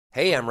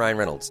Hey, I'm Ryan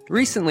Reynolds.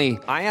 Recently,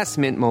 I asked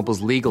Mint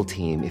Mobile's legal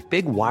team if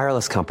big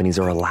wireless companies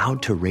are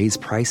allowed to raise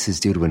prices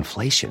due to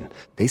inflation.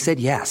 They said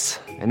yes.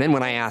 And then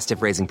when I asked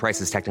if raising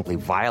prices technically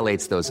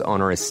violates those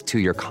onerous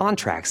two-year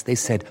contracts, they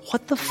said,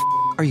 "What the f***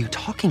 are you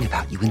talking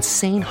about, you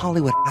insane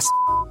Hollywood ass?"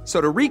 So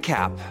to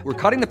recap, we're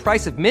cutting the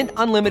price of Mint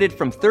Unlimited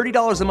from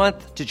 $30 a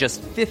month to just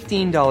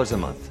 $15 a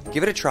month.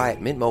 Give it a try at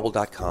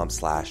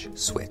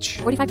mintmobile.com/switch.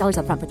 $45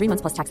 up front for 3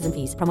 months plus taxes and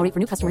fees. Promo rate for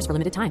new customers for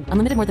limited time.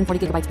 Unlimited more than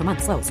 40 gigabytes per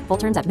month. Slows full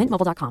terms at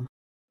mintmobile.com.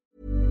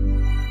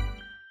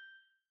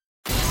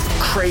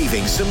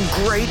 Craving some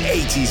great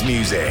 80s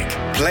music?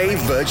 Play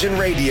Virgin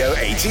Radio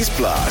 80s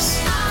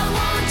Plus.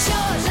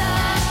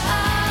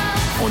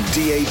 On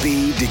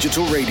DAB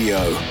Digital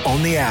Radio,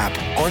 on the app,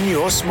 on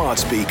your smart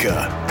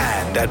speaker,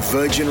 and at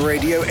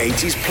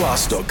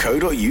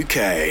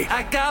virginradio80splus.co.uk.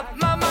 I got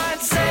my mind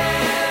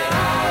set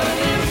on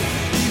you,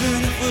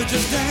 even if we're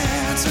just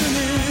dancing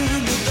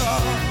in the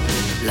dark.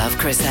 Love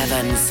Chris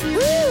Evans.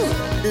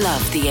 Woo!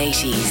 Love the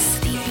 80s.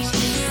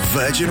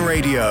 Virgin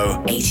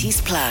Radio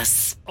 80s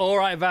Plus. All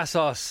right,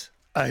 Vassos,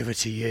 over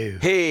to you.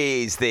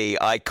 He's the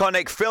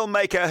iconic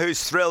filmmaker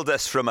who's thrilled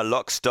us from a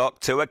Lock, Stock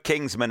to a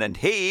Kingsman, and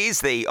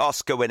he's the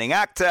Oscar-winning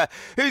actor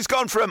who's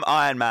gone from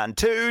Iron Man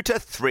 2 to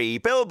 3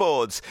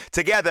 billboards.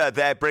 Together,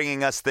 they're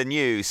bringing us the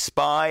new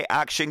spy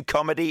action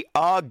comedy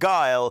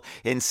Argyle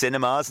in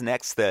cinemas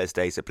next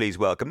Thursday. So please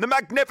welcome the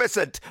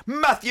magnificent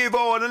Matthew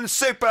Vaughn and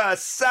super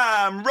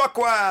Sam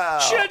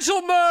Rockwell.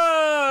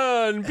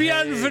 Gentlemen,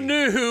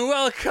 bienvenue,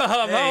 welcome.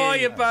 How are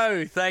you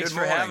both? Thanks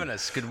for having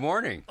us. Good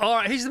morning. All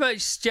right, who's the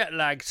most jet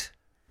lagged?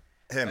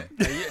 Him.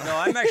 No,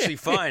 I'm actually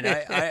fine.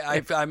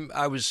 I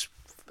was.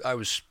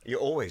 You're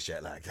always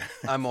jet lagged.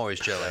 I'm always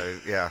jet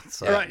lagged. Yeah.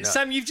 All right,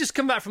 Sam, you've just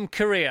come back from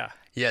Korea.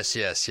 Yes.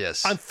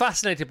 I'm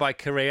fascinated by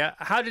Korea.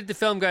 How did the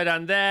film go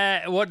down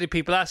there? What did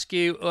people ask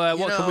you?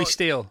 What can we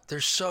steal? They're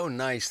so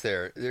nice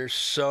there. They're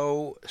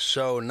so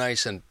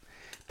nice and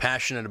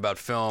passionate about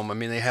film. I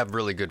mean, they have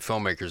really good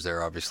filmmakers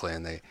there, obviously,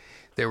 and they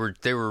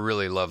were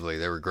really lovely.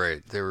 They were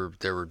great. They were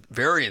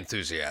very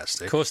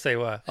enthusiastic. Of course they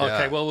were. Okay,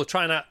 Yeah. well, we'll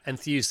try and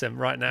enthuse them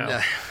right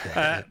now.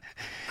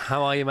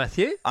 How are you,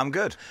 Matthew? I'm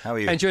good. How are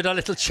you? Enjoyed our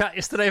little chat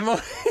yesterday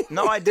morning.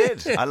 No, I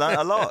did. I learned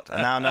a lot.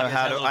 I now know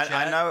how to.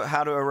 I know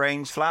how to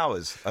arrange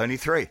flowers. Only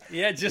 3.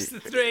 Yeah, just the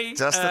 3.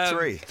 Just the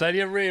 3. Plenty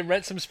of room.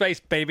 Rent some space,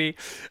 baby.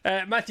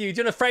 Matthew, do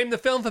you want to frame the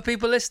film for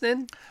people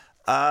listening?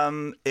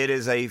 It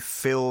is a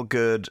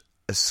feel-good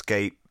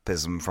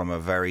escapism from a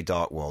very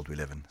dark world we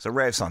live in. It's a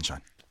ray of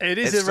sunshine. It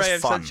is It's a ray just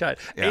of fun. sunshine.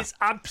 Yeah. It's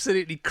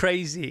absolutely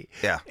crazy.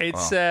 Yeah.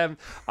 It's. I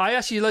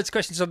asked you loads of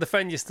questions on the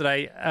phone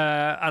yesterday,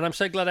 and I'm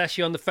so glad I asked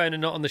you on the phone and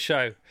not on the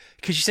show,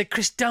 because you said,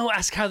 "Chris, don't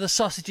ask how the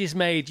sausage is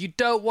made. You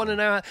don't want to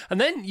know."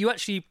 And then you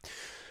actually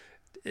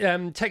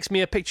text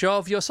me a picture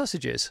of your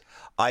sausages.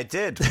 I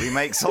did. We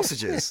make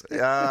sausages.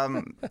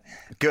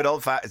 Good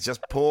old fat. It's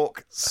just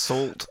pork,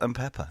 salt, and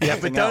pepper. Yeah,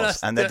 Nothing but don't else.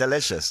 ask And they're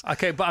delicious.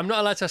 Okay, but I'm not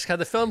allowed to ask how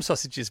the film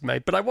sausage is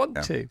made, but I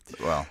want to.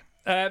 Well,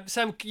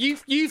 Sam, you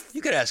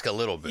could ask a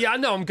little bit. Yeah,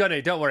 no, I'm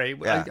gonna. Don't worry.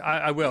 Yeah.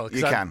 I will.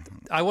 You can.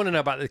 I want to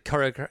know about the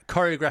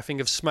choreographing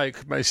of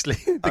smoke, mostly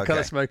the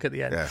colour smoke at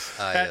the end. Yes.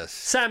 Yes.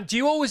 Sam, do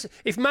you always,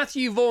 if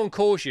Matthew Vaughn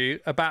calls you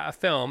about a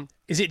film,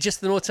 is it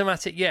just an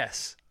automatic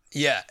yes?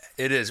 Yeah,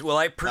 it is. Well,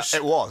 it was.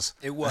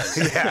 It was.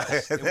 Yeah.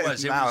 It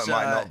was. Now was, it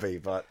might not be,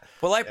 but.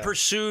 Well, I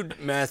pursued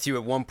Matthew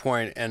at one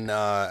point, and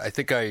I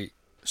think I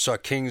saw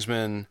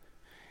Kingsman,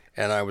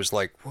 and I was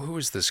like, "Who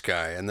is this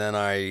guy?" And then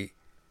I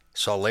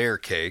saw Layer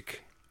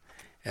Cake,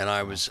 and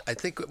I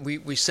think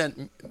we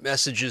sent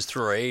messages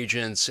through our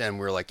agents, and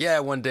we were like, "Yeah,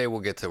 one day we'll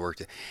get to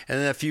work." And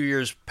then a few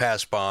years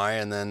passed by,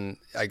 and then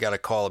I got a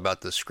call about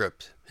the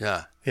script.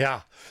 Yeah.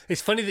 Yeah.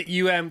 It's funny that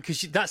you,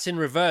 because that's in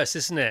reverse,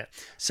 isn't it?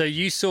 So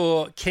you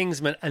saw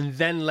Kingsman and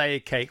then Layer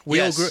Cake.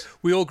 We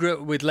all grew up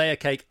with Layer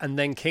Cake and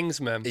then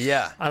Kingsman.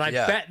 Yeah. And I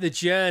bet the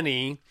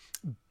journey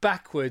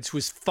backwards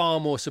was far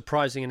more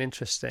surprising and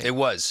interesting. It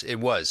was,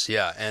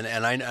 yeah.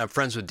 And I'm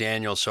friends with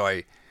Daniel, so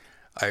I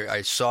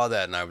saw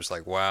that and I was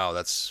like, wow,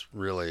 that's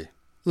really...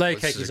 Layer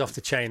Cake is off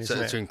the chain, isn't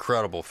it? It's an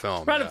incredible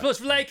film. Round of applause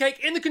for Layer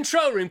Cake in the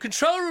control room.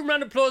 Control room,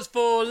 round of applause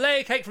for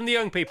Layer Cake from the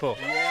young people.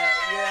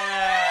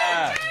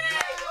 Yeah.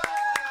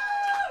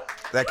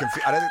 They're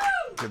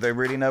do they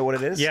really know what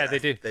it is? Yeah, they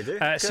do. They do?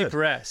 Super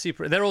rare.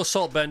 They're all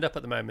salt burned up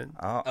at the moment.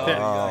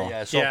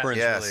 Yeah. Saltburn's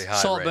really high.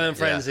 Saltburn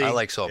frenzy. Yeah, I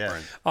like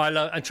Saltburn. I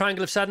love and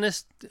Triangle of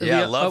Sadness.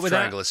 Yeah, I love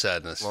Triangle of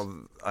Sadness.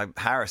 Well,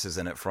 Harris is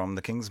in it from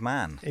The King's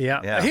Man.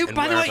 Yeah. Who,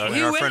 by the way,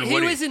 who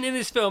Woody. isn't in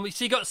this film?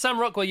 So you got Sam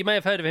Rockwell. You may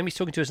have heard of him. He's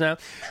talking to us now.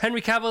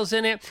 Henry Cavill's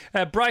in it.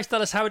 Bryce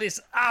Dallas Howard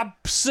is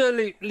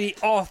absolutely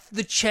off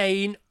the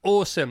chain.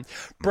 Awesome.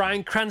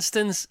 Bryan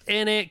Cranston's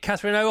in it.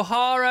 Catherine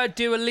O'Hara,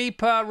 Dua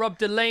Lipa, Rob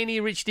Delaney,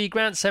 Rich D.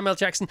 Grant, Samuel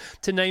Jackson,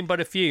 to name but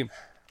a few.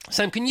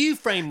 Sam, can you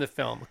frame the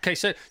film? Okay,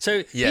 so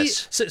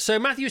yes. So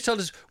Matthew has told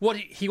us what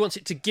he wants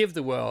it to give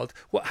the world.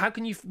 What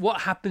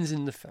happens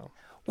in the film?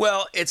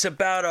 Well, it's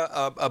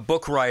about a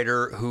book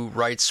writer who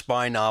writes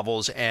spy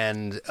novels,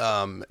 and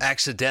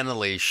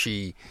accidentally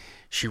she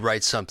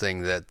writes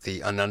something that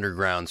an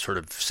underground sort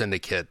of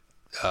syndicate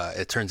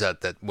it turns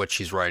out that what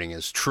she's writing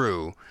is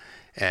true,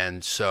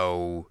 and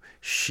so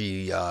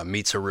she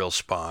meets a real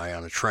spy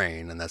on a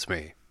train, and that's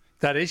me.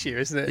 That is you,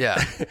 isn't it? Yeah,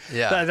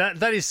 yeah.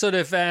 that is sort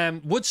of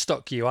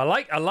Woodstock you. I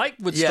like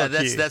Woodstock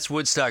yeah, you. that's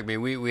Woodstock me.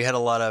 We had a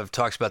lot of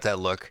talks about that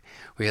look.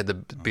 We had the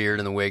beard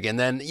and the wig, and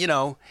then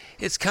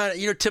it's kind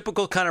of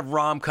typical kind of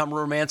rom-com,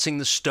 Romancing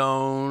the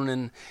Stone,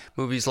 and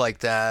movies like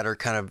that were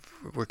kind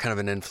of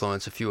an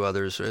influence. A few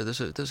others.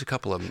 There's a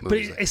couple of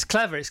movies. But it's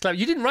clever. It's clever.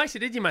 You didn't write it,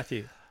 did you,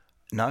 Matthew?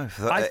 No,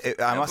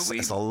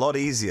 it's a lot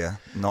easier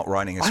not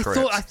writing a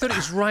script. I thought it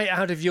was right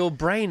out of your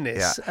brain.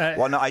 Yeah.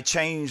 Well, no, I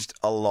changed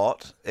a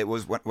lot. It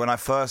was when I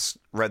first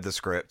read the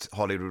script,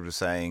 Hollywood was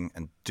saying,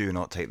 and do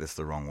not take this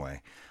the wrong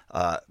way,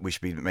 we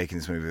should be making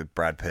this movie with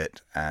Brad Pitt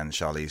and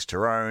Charlize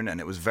Theron, and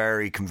it was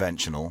very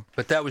conventional.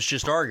 But that was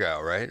just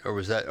Argyle, right? Or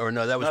was that? Or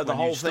no, that was when the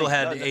whole you still thing.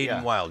 had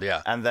Aiden Wilde,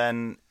 yeah. And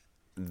then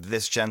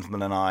this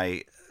gentleman and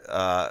I.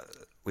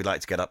 We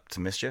like to get up to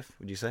mischief,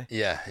 would you say?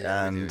 Yeah.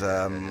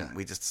 And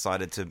we just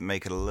decided to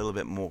make it a little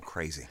bit more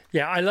crazy.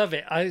 Yeah, I love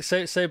it.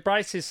 So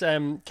Bryce's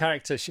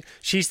character,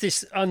 she's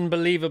this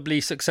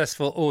unbelievably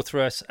successful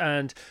authoress,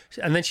 and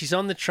then she's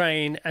on the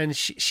train, and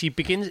she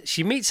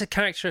meets a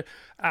character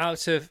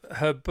out of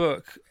her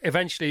book.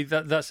 Eventually,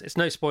 it's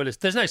no spoilers.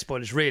 There's no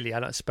spoilers really,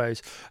 I don't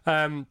suppose.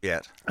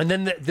 Yet. And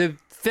then the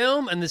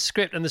film and the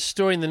script and the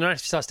story and the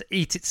narrative starts to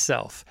eat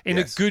itself in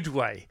a good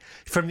way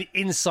from the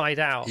inside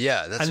out.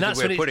 Yeah, that's a good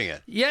way of putting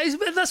it. Yeah,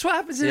 that's what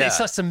happens. It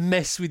starts to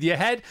mess with your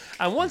head.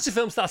 And once the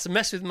film starts to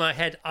mess with my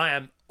head, I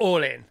am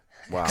all in.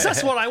 Wow. Because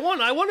that's what I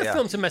want. I want a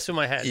film to mess with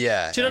my head.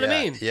 Yeah. Do you know what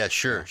I mean? Yeah,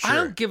 sure. I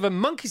don't give a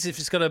monkey's if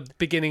it's got a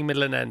beginning,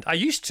 middle, and end. I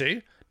used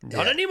to.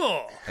 Not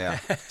anymore. Yeah.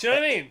 Do you know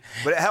what I mean?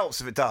 But it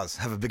helps if it does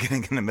have a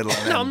beginning and a middle and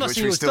an end. No, I'm not which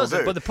saying we it still doesn't,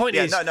 do. but the point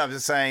is... No, I'm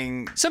just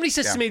saying... Somebody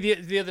says to me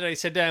the other day,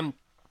 said,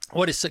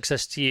 what is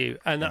success to you?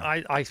 And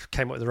I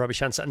came up with a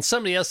rubbish answer. And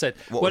somebody else said...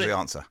 What was the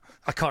answer?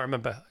 I can't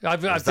remember.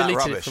 I've that deleted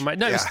rubbish? it from my...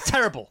 No, it was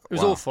terrible. It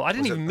was awful. I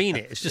didn't even mean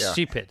it. It's just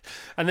stupid.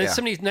 And then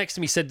somebody next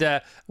to me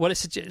said,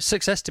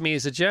 success to me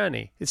is a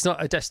journey. It's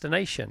not a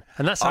destination.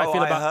 And that's how I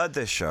feel about... I heard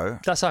this show.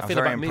 That's how I feel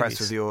about movies. I'm very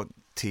impressed with your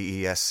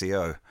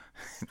TESCO.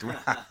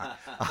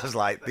 I was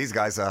like, these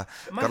guys got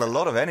a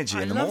lot of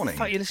energy in the morning. I love the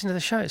fact you listen to the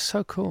show. It's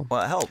so cool.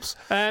 Well, it helps.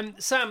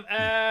 Sam,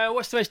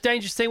 what's the most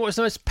dangerous thing? What's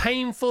the most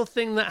painful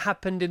thing that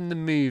happened in the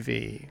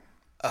movie?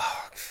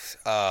 That's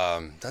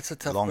a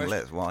tough long question.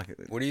 list. Well,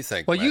 what do you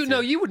think? Well,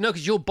 Matthew? you would know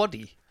because your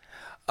body.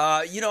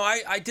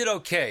 I did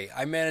okay.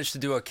 I managed to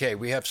do okay.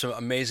 We have some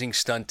amazing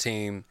stunt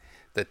team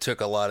that took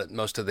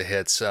most of the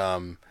hits.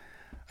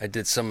 I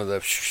did some of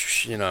the,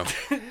 stuff.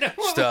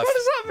 What does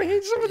that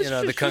mean? Some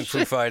of the kung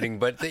fu fighting.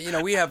 But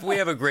we have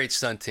a great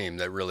stunt team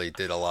that really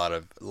did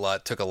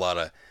took a lot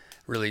of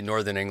really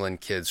Northern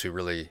England kids who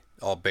really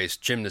all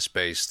gymnast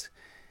based.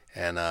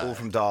 And all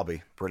from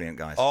Derby, brilliant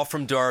guys. All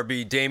from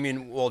Derby.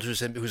 Damien Walters,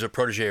 who's a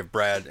protege of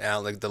Brad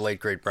Allen, the late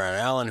great Brad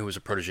Allen, who was a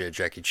protege of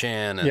Jackie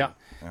Chan. And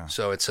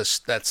so it's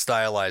that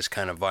stylized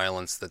kind of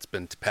violence that's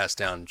been passed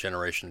down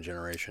generation to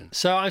generation.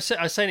 So I was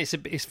saying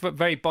it's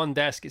very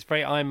Bond-esque. It's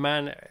very Iron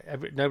Man.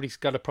 Nobody's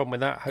got a problem with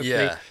that.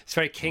 Hopefully, it's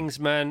very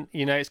Kingsman.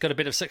 It's got a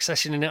bit of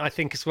Succession in it, I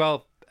think, as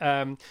well.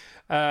 And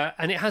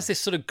it has this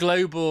sort of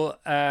global.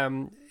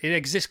 It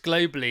exists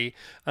globally,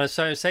 and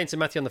so I was saying to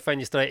Matthew on the phone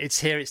yesterday, it's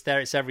here, it's there,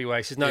 it's everywhere.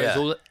 He says, no,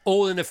 it's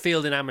all in a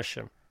field in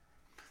Amersham.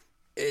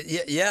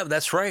 Yeah,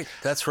 that's right.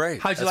 That's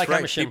right. How'd you like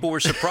Amersham? People were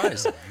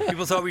surprised.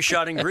 People thought we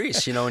shot in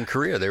Greece, in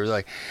Korea. They were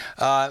like,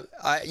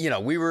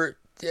 we were.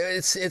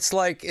 It's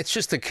like it's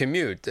just a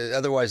commute.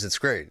 Otherwise, it's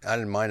great. I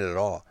didn't mind it at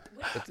all.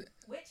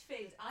 Which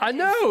field? I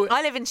know.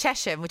 I live in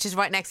Chesham, which is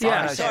right next to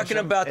I'm Amersham. talking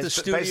about the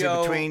studio.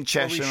 Basically between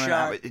Chesham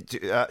and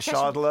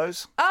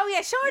Shardlows. Oh,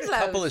 yeah, Shardlows.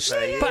 A couple of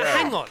states. But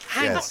hang on.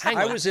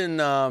 I was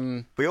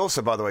in... We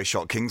also, by the way,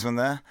 shot Kingsman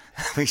there.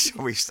 Is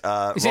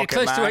it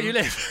close to where you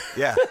live?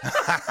 Yeah.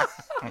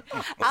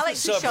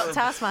 Alex has shot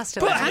Taskmaster.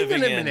 But hang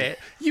on a minute.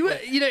 You were,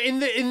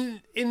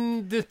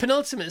 in the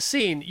penultimate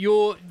scene,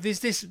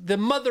 there's the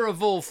mother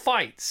of all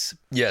fights.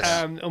 Yes.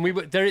 And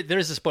there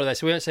is a spoiler there,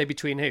 so we won't say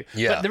between who.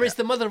 Yeah. But there is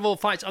the mother of all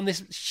fights on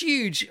this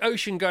huge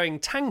ocean-going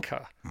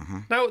tanker. Mm-hmm.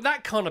 Now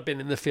that can't have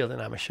been in the field in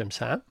Amersham,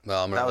 Sam.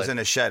 Well, that was in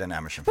a shed in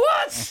Amersham.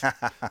 What?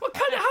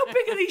 How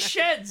big are these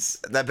sheds?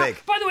 They're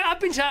big. By the way,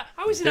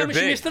 I was in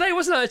Amersham yesterday,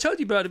 wasn't I? I told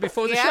you about it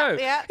before the show.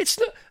 Yeah. It's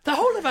not, the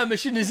whole of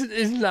Amersham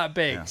isn't that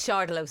big. Yeah.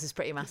 Shardlows is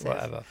pretty massive.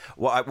 Whatever.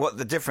 What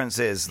the difference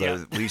is,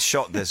 though, we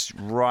shot this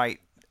right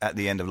at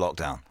the end of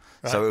lockdown,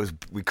 so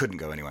we couldn't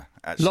go anywhere.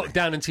 Actually.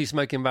 Lockdown and 2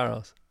 smoking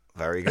barrels.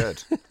 Very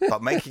good.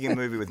 But making a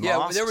movie with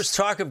masks... Yeah, there was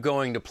talk of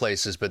going to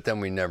places, but then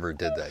we never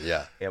did that,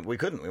 Yeah, we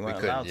couldn't. We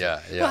weren't allowed to.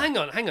 Yeah. Well, hang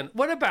on.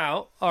 What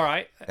about... All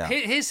right,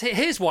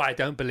 here's why I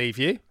don't believe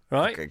you,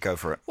 right? Okay, go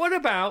for it. What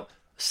about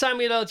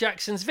Samuel L.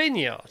 Jackson's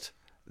vineyard?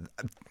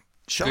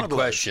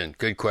 Shardlows.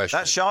 Good question.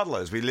 That's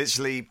Shardlows. We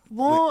literally...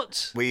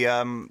 What? We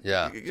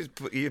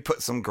you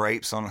put some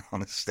grapes on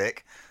a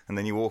stick, and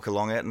then you walk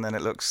along it, and then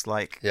it looks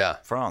like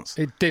France.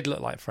 It did look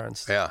like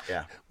France.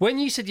 Yeah. When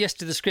you said yes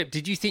to the script,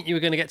 did you think you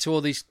were going to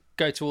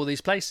go to all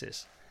these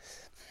places?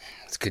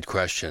 That's a good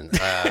question.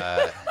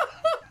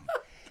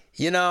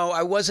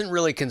 I wasn't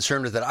really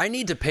concerned with that. I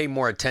need to pay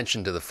more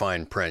attention to the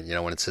fine print.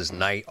 When it says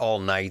all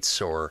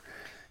nights, or,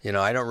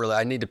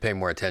 I need to pay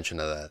more attention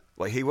to that.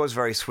 Well, he was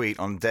very sweet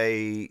on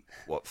day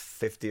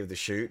 50 of the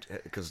shoot,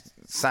 because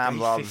Sam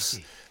loves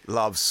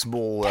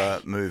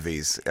smaller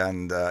movies,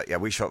 and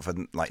we shot for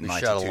like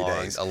 92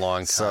 days, a long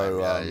time.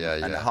 So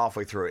and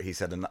halfway through it, he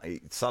said,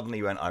 suddenly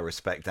he went, "I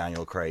respect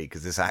Daniel Craig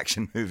because this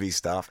action movie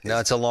stuff." No,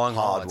 it's a long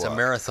haul. It's work. a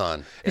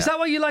marathon. Is that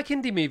why you like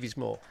indie movies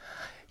more?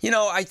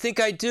 I think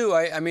I do.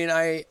 I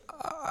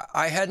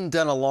hadn't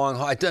done a long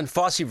haul. I'd done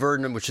Fosse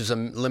Verdon, which is a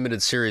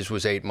limited series,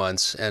 was 8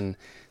 months, and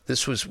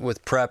this was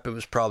with prep. It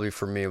was probably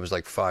for me. It was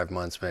like 5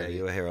 months, maybe. Yeah,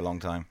 you were here a long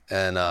time.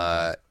 And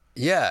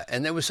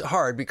and it was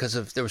hard because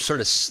there was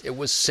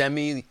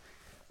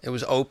it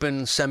was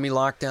open,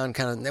 semi-lockdown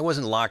kind of. It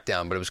wasn't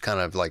lockdown, but it was kind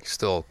of like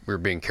still we were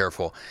being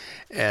careful,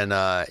 and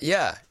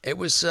it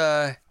was.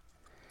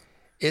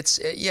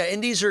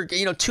 Indies are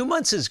 2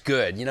 months is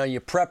good. You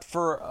prep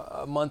for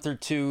a month or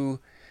two.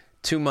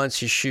 2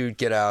 months you shoot,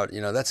 get out.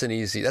 That's a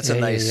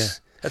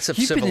nice. That's a civilized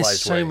way. You've been in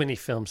so many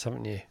films,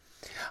 haven't you?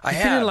 I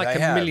You've have. been in like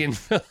a million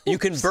films. You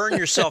can burn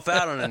yourself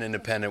out on an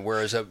independent,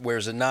 whereas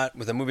not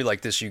with a movie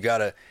like this. You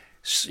gotta,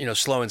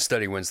 slow and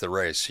steady wins the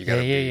race. You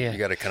gotta, you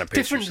gotta kind of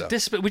pace different yourself.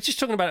 discipline. We're just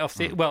talking about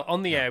it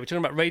on the air. We're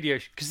talking about radio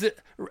because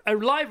a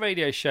live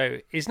radio show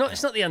is not.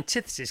 It's not the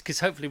antithesis because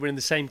hopefully we're in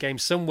the same game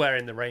somewhere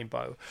in the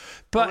rainbow.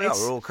 But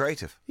we're all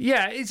creative.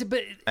 Yeah, it's a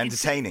bit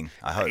entertaining.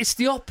 I hope it's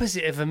the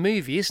opposite of a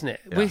movie, isn't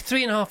it? Yeah. We're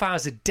 3.5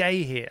 hours a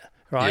day here.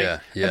 Right?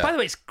 Yeah. And by the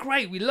way, it's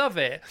great. We love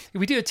it. If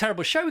we do a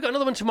terrible show, we've got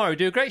another one tomorrow. We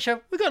do a great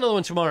show, we've got another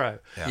one tomorrow.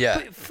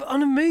 Yeah. But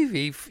on a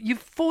movie, you've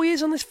 4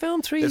 years on this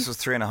film, 3. This was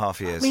 3.5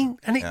 years.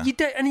 I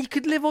mean, you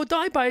could live or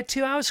die by a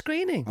 2-hour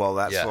screening. Well,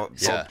 that's what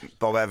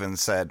Bob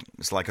Evans said.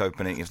 It's like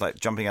opening. It's like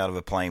jumping out of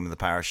a plane with a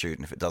parachute,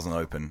 and if it doesn't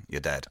open,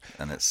 you're dead.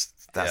 And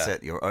that's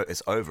it.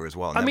 It's over as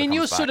well. I mean,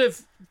 you're sort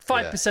of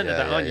 5% of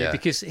that, aren't you?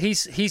 Because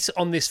he's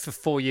on this for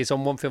 4 years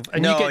on one film.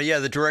 And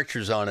the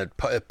director's on it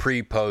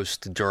pre,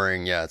 post,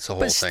 during. Yeah, it's the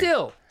whole thing.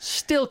 But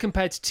still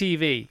compared to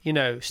TV,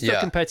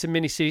 compared to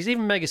miniseries,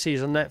 even mega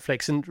series on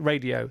Netflix and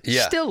radio,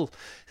 still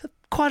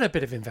quite a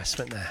bit of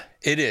investment there.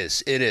 It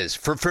is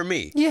for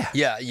me.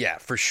 Yeah,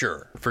 for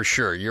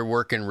sure. You're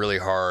working really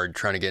hard,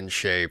 trying to get in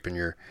shape, and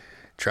you're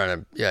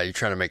trying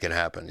to make it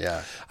happen.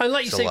 Yeah, and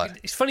like you say,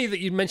 it's funny that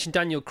you mentioned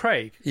Daniel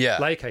Craig. Yeah,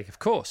 Layer Cake, of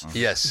course.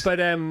 Yes, but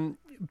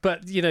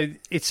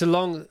it's a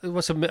long.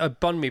 What's a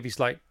Bond movie's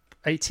like?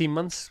 18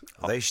 months.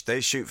 They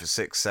shoot for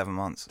 6-7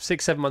 months.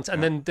 6-7 months,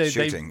 and then they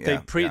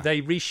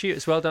reshoot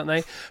as well, don't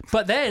they?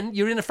 But then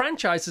you're in a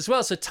franchise as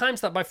well, so times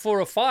that by 4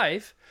 or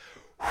 5.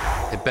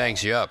 It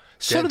bangs you up.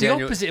 Sort of the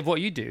opposite of what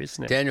you do,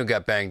 isn't it? Daniel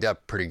got banged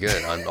up pretty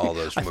good on all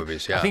those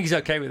movies. Yeah, I think he's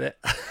okay with it.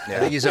 I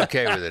think he's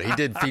okay with it.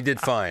 He did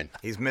fine.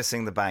 He's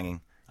missing the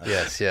banging.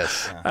 Yes.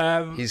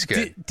 He's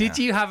good. Did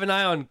you have an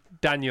eye on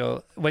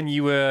Daniel when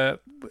you were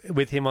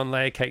with him on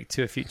Layer Cake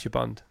to a future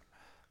Bond?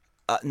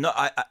 No,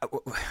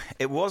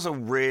 it was a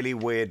really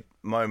weird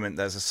moment.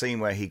 There's a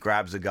scene where he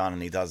grabs a gun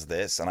and he does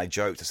this, and I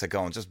joked. I said,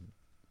 "Go on,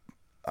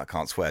 I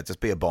can't swear, just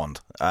be a Bond."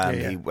 And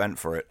he went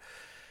for it.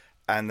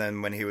 And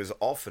then when he was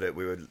offered it,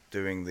 we were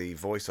doing the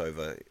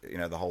voiceover.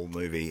 The whole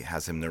movie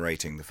has him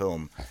narrating the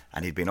film,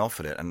 and he'd been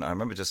offered it. And I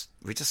remember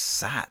we just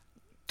sat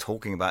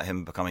talking about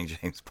him becoming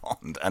James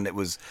Bond, and it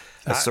was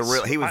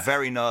surreal. He was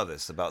very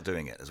nervous about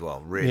doing it as well,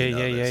 really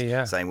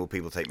nervous, saying, "Will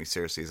people take me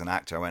seriously as an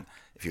actor?" I went,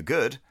 "If you're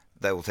good,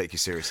 they will take you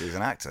seriously as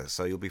an actor,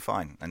 so you'll be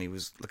fine." And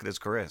look at his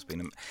career. It's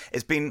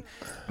been.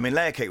 I mean,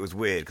 Layer Cake was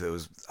weird because it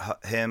was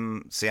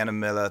him, Sienna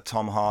Miller,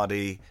 Tom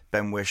Hardy,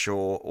 Ben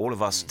Whishaw, all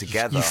of us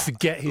together. You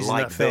forget who's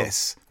like in that film.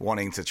 this,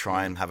 wanting to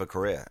try and have a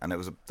career, and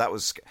that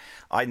was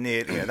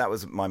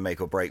my make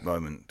or break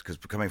moment, because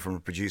coming from a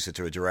producer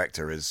to a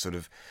director is sort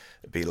of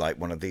be like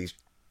one of these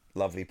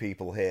lovely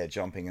people here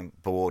jumping on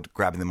board,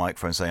 grabbing the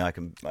microphone, saying, I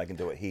can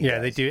do what he does. Yeah,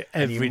 they do it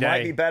every day. You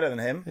might be better than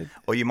him,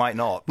 or you might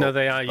not. No,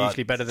 they are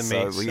usually better than me.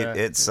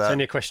 It's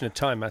only a question of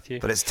time, Matthew.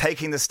 But it's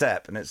taking the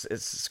step, and it's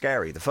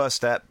scary. The first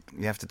step,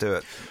 you have to do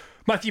it.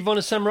 Matthew Vaughn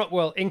and Sam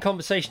Rockwell in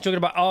conversation talking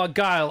about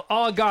Argyle.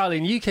 Argyle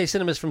in UK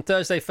cinemas from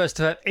Thursday 1st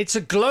of Feb. It's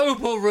a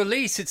global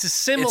release. It's a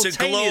simultaneous...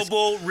 It's a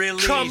global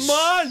release.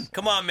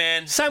 Come on,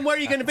 man. Sam, where are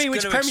you going to be?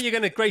 Which premiere are you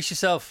going to grace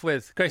yourself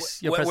with?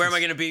 Grace your presence. Where am I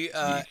going to be?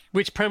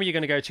 Which premiere are you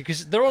going to go to?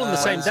 Because they're all on the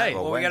same day.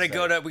 Well, we got to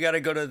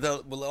go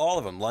to all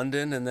of them.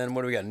 London, and then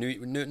what do we got?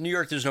 New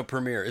York. There's no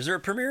premiere. Is there a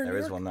premiere in New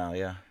York? There is one now.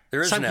 Yeah.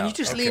 There is Sam, now. can you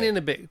just lean in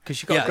a bit,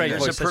 because you've got a great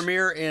voice. There's a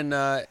premiere in...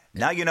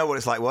 Now you know what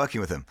it's like working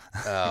with him.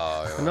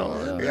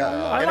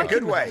 I in a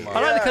good way.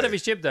 I like the cut of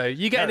his jib, though.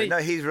 No,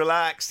 he's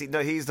relaxed.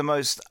 He's the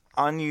most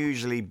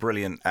unusually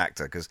brilliant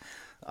actor, because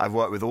I've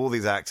worked with all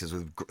these actors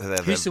with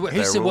who's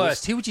the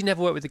worst? Who would you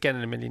never work with again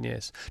in a million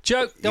years?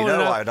 Joke. Don't want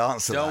to know. I'd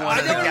answer that. I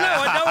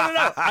don't want to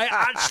know. I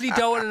actually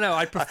don't want to know.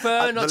 I'd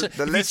prefer not to.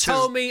 If you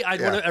told me, I'd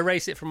want to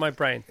erase it from my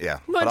brain. Yeah,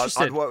 I'm not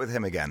interested. I'd work with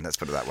him again. Let's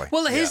put it that way.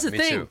 Well, here's the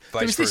thing. Too.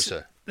 Vice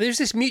versa. there's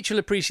this mutual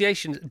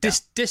appreciation,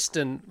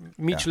 distant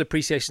mutual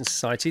appreciation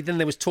society. Then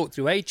there was talk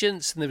through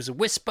agents, and there was a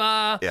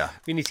whisper. Yeah.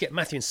 We need to get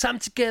Matthew and Sam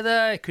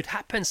together. It could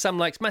happen. Sam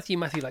likes Matthew,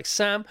 Matthew likes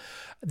Sam.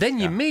 Then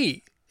you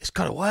meet. It's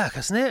got to work,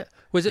 hasn't it?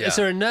 Is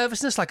there a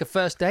nervousness, like a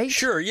first date?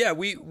 Sure, yeah.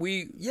 We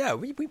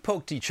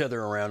poked each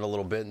other around a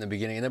little bit in the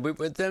beginning, and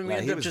then we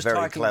ended up just very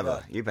talking clever.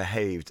 about... You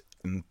behaved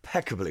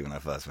impeccably when I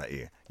first met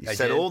you. You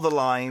said all the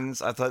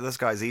lines. I thought, this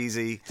guy's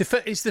easy.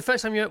 It's the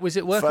first time you met, was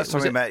it working? First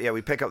time we met,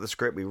 we pick up the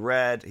script, we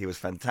read, he was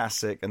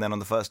fantastic, and then on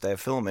the first day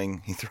of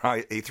filming, he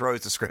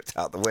throws the script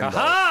out the window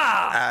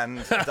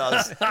and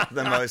does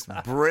the most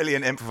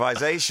brilliant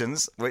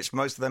improvisations, which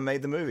most of them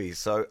made the movie.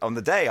 So on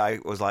the day, I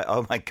was like,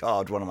 oh my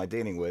God, what am I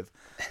dealing with?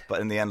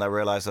 But in the end, I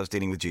realised I was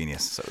dealing with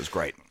genius, so it was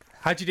great.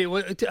 How do you do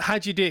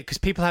it? Because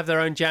people have their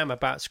own jam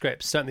about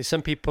scripts. Certainly,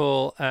 some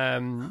people.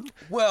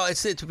 Well,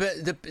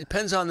 it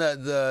depends on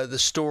the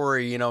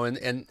story,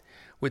 and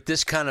with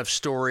this kind of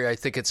story, I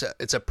think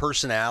it's a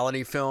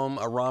personality film.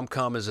 A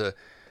rom-com is or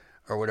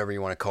whatever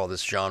you want to call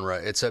this genre.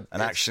 It's an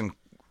action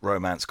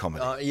romance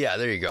comedy. Yeah,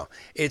 there you go.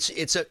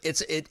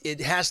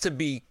 It has to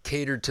be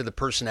catered to the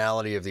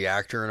personality of the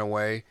actor in a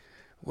way,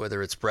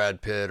 whether it's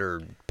Brad Pitt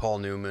or Paul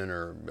Newman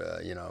or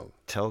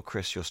Tell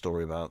Chris your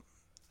story about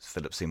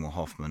Philip Seymour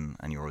Hoffman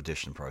and your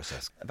audition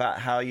process. About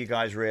how you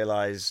guys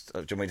realised... do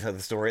you want me to tell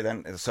the story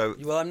then?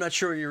 Well, I'm not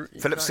sure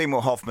Philip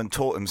Seymour Hoffman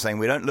taught him, saying,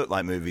 we don't look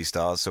like movie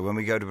stars, so when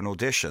we go to an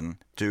audition,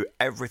 do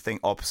everything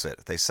opposite.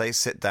 If they say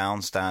sit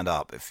down, stand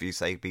up. If you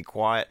say be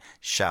quiet,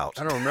 shout.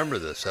 I don't remember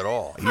this at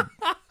all. I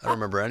don't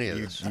remember any of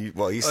this.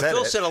 You said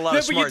Phil it. said a lot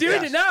of smart things. But you're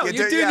doing it now.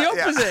 You're doing the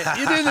opposite.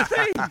 You're doing the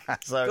thing.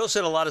 Phil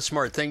said a lot of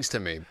smart things to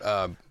me,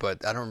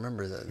 but I don't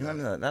remember that.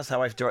 No. That's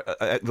how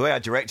the way I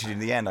directed you in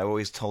the end, I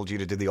always told you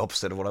to do the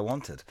opposite of what I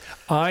wanted.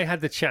 I had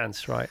the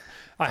chance, right?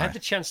 I had the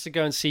chance to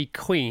go and see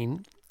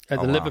Queen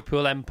at the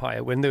Liverpool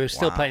Empire when they were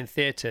still playing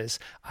theatres.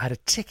 I had a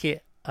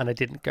ticket and I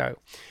didn't go.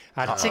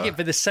 I had a ticket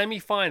for the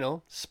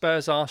semi-final,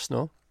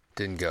 Spurs-Arsenal.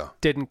 Didn't go.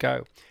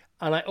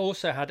 And I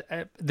also had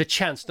the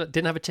chance,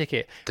 didn't have a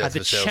ticket, had the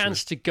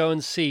chance to go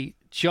and see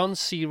John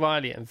C.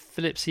 Reilly and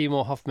Philip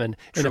Seymour Hoffman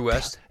True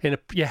West?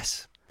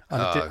 Yes.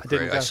 I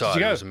didn't go. I saw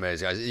it. It was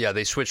amazing.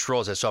 They switched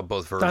roles. I saw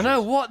both versions. I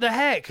know. What the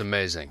heck? It's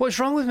amazing. What's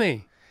wrong with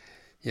me?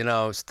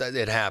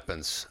 It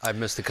happens. I've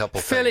missed a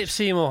couple Philip things.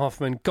 Seymour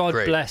Hoffman, God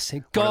bless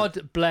him.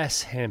 God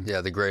bless him.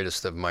 Yeah, the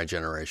greatest of my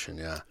generation,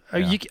 yeah.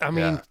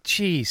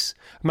 Jeez.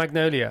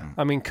 Magnolia.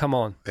 I mean, come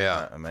on.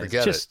 Yeah,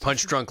 forget it.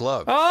 Punch Drunk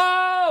Love.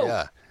 Oh!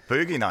 Yeah.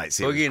 Boogie Nights.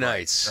 Boogie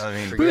Nights. I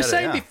mean, we were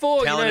saying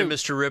before, Talented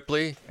Mr.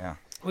 Ripley. Yeah.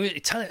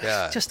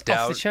 Just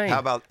off the chain. How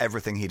about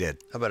everything he did?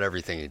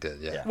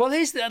 Yeah. Well,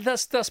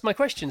 that's my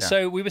question. Yeah.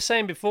 So we were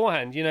saying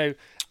beforehand, the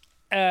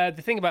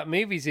thing about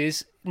movies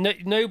is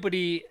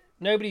nobody's.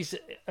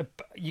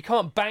 You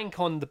can't bank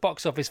on the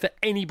box office for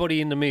anybody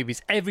in the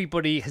movies.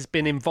 Everybody has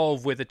been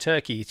involved with a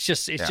turkey. It's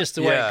just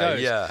the way it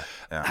goes. Yeah.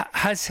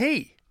 Has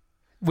he?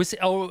 Was it?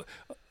 Oh,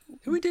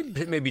 we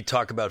did maybe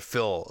talk about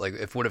Phil.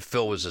 Like, what if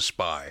Phil was a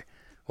spy?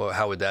 Well,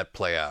 how would that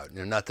play out?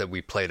 Not that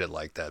we played it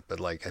like that,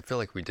 but I feel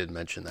like we did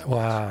mention that.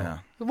 Wow. Once. Yeah.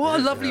 What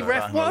a lovely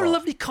what a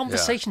lovely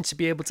conversation to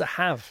be able to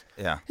have.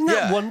 Yeah. Isn't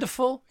that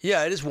wonderful?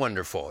 Yeah, it is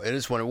wonderful.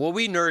 Well,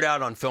 we nerd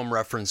out on film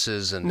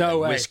references and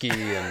whiskey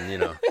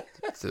and,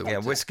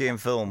 whiskey and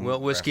film. Well,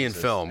 whiskey and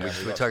film.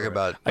 We talk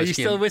about Are you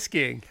still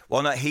whiskeying?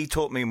 Well, no, he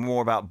taught me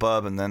more about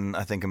bourbon than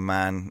I think a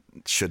man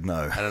should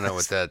know. I don't know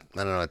what that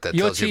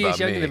You're tells you about 2 years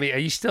younger me. than me.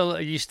 Are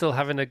you still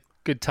having a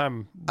good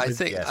time? I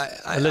think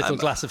a little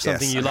glass of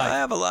something you like. I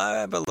have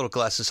a little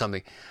glass of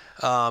something.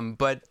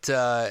 But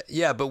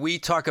we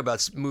talk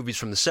about movies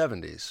from the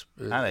 70s.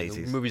 And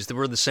 80s. Movies that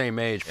were the same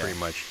age, pretty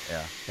much.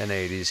 Yeah. And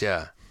 80s,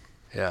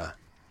 yeah.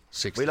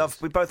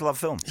 60s. We both love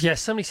film. Yeah,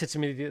 somebody said to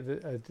me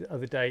the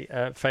other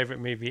day,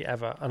 favourite movie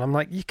ever, and I'm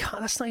like, you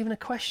can't. That's not even a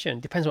question.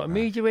 Depends what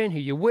mood you're in, who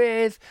you're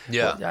with,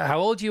 how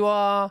old you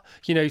are.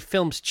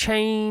 Films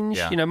change.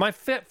 Yeah. My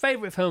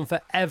favourite film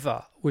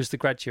forever was The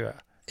Graduate.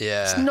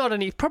 Yeah, it's not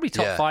probably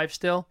top 5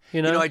 still.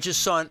 I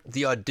just saw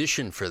the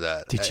audition for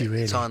that. Did you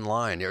really? It's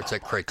online. It's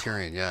at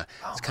Criterion. Yeah,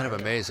 it's kind of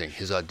amazing.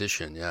 His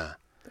audition. Yeah,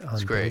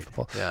 it's great.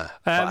 Yeah.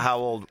 How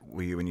old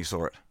were you when you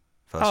saw it?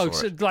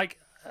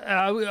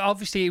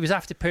 Obviously it was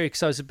after period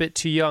because I was a bit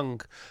too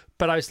young,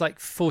 but I was like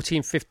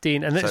 14,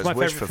 15, and that's my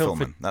favourite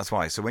film. That's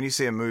why. So when you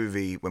see a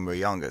movie when we're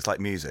younger, it's like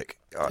music.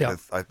 Yeah.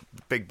 I'm a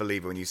big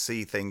believer when you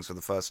see things for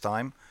the first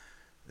time,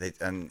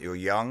 and you're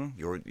young,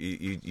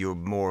 you're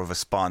more of a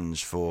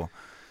sponge for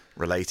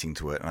relating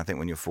to it. And I think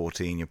when you're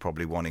 14, you're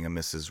probably wanting a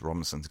Mrs.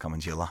 Robinson to come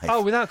into your life.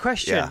 Oh, without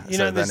question.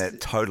 Yeah, then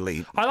it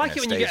totally. I like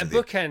it when you get a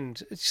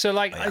bookend. So,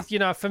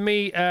 for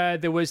me,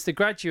 there was The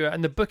Graduate,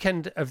 and the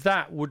bookend of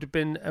that would have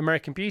been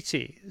American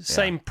Beauty.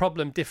 Same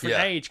problem, different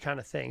age kind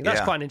of thing.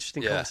 That's quite an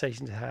interesting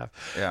conversation to have.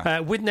 Yeah.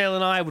 Widnail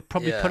and I would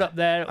probably put up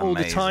there all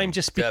the time,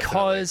 just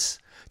because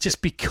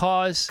just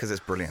because it's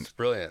brilliant.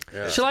 Brilliant.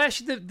 Yeah. Shall I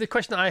ask you the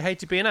question that I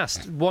hated being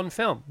asked? One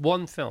film.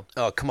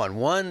 Oh, come on,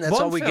 one. That's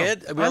One all we film.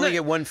 get. We only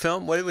get one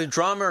film. What was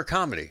drama or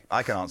comedy?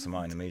 I can answer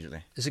mine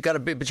immediately. Is it got to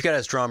be? But you got to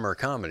ask drama or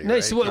comedy. No,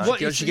 right? so what,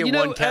 Don't you get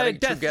one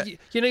category?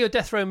 You know your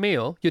death row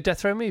meal, your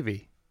death row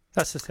movie.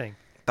 That's the thing.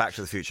 Back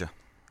to the Future.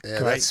 Yeah,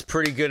 that's a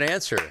pretty good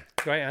answer.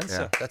 Great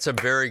answer. Yeah. That's a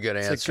very good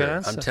answer. It's a good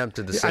answer. I'm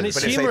tempted to say And that.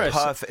 it's But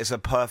humorous. it's a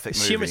perfect It's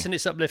movie. humorous and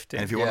it's uplifting.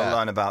 And if you want to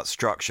learn about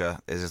structure,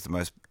 it's the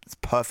most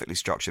perfectly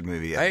structured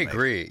movie ever I made.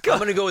 agree. I'm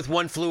going to go with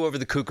One Flew Over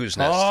the Cuckoo's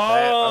Nest.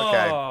 Oh! Okay.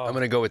 I'm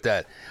going to go with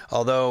that.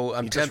 Although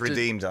I'm You just tempted.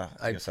 redeemed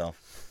yourself.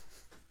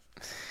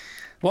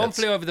 One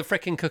flew over the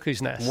frickin'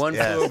 cuckoo's nest. One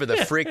Flew Over the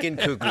freaking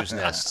Cuckoo's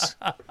Nests.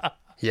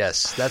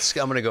 Yes,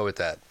 I'm going to go with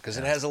that because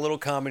it has a little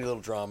comedy, a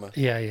little drama.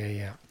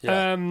 Yeah.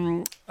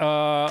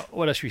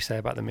 What else should we say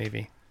about the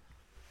movie?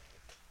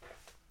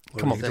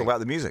 Come on, talk about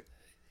the music.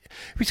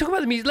 We talk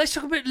about the music. Let's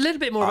talk a little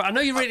bit more about. I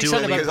know you're really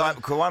excited about it.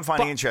 Because what I'm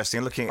finding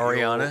interesting, looking at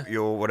Ariana?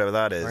 your whatever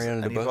that is,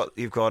 Ariana and DeBose?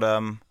 you've got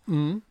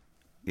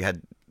you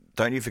had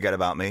Don't You Forget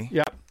About Me.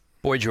 Yeah.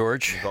 Boy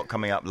George. You've got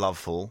coming up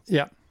Loveful.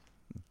 Yeah.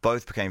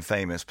 Both became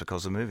famous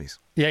because of movies.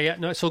 Yeah.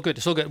 No, it's all good.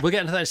 It's all good. We'll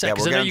get into that in a second.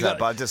 Yeah, we'll get into that,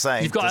 but I'm just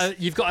saying,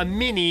 you've got a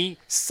mini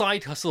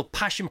side hustle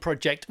passion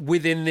project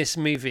within this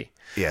movie.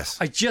 Yes.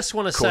 I just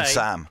want to Called say.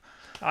 Sam.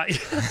 By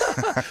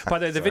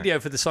the way, the video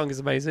for the song is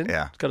amazing.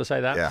 Yeah. Got to say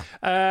that. Yeah.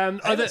 I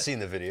haven't seen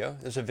the video.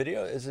 There's a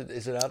video. Is it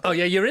out there? Oh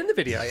yeah, you're in the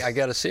video. I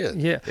got to see it.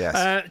 Yeah.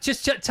 Yes.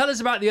 Just tell us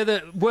about the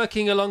other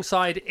working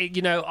alongside,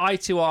 eye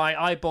to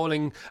eye,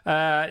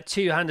 eyeballing,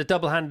 two-hander,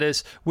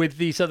 double-handers with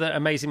these other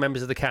amazing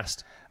members of the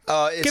cast.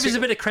 Give us a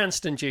bit of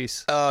Cranston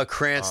juice.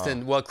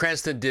 Cranston. Well,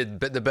 Cranston did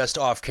the best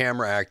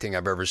off-camera acting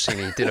I've ever seen.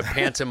 He did a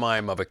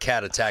pantomime of a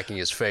cat attacking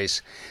his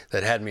face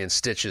that had me in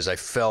stitches. I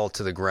fell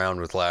to the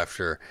ground with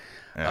laughter.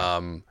 Yeah.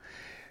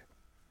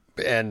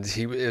 And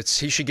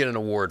he should get an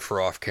award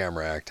for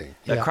off-camera acting.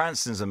 Yeah.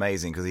 Cranston's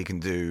amazing because he can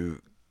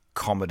do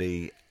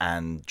comedy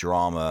and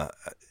drama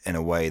in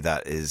a way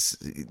that is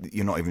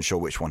you're not even sure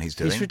which one he's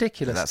doing. He's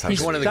ridiculous. That's how He's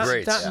good one of he the is.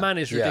 greats. That man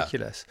is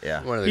ridiculous.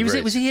 Yeah. One of the He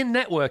greats. was he in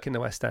Network in the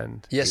West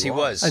End? Yes, he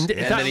was. And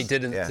And then he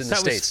did in the that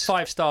States. was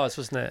 5 stars,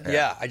 wasn't it?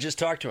 Yeah, I just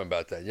talked to him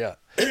about that. Yeah,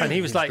 And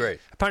he was like, great.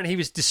 apparently he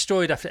was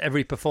destroyed after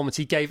every performance.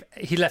 He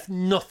left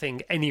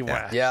nothing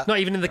anywhere. Yeah. Not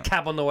even in the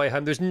cab on the way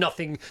home. There's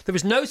nothing. There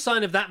was no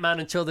sign of that man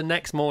until the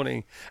next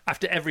morning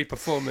after every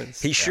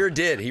performance. He sure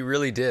did. He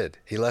really did.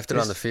 He left it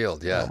on the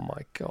field. Yeah. Oh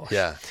my gosh.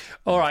 Yeah.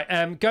 All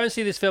right. Go and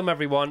see this film,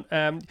 everyone.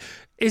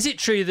 Is it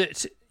true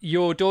that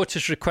your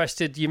daughters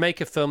requested you make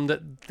a film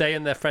that they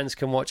and their friends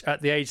can watch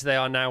at the age they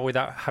are now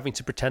without having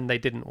to pretend they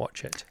didn't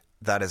watch it?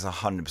 That is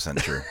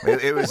 100% true.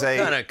 It was What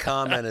kind of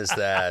comment is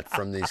that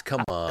from these?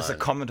 Come on. It's a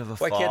comment of a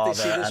Why father can't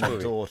they see this and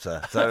movie? a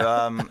daughter. So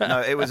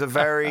no, it was a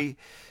very.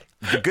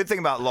 The good thing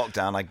about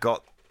lockdown,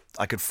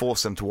 I could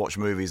force them to watch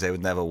movies they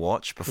would never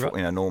watch before,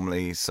 Right.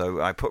 Normally.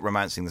 So I put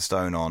 *Romancing the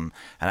Stone* on,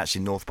 and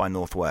actually *North by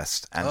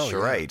Northwest* and Oh,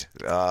 *Charade*.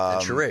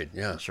 And Charade,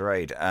 yeah.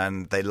 *Charade*,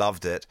 and they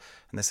loved it.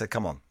 And they said,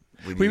 "Come on."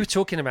 We were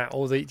talking about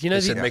all the.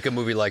 They said make a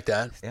movie like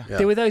that. Yeah.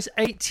 There were those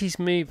 80s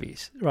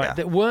movies, right, Yeah.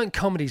 that weren't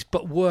comedies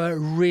but were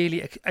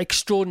really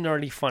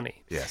extraordinarily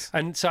funny. Yes.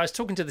 And so I was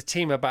talking to the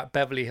team about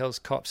Beverly Hills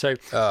Cop. So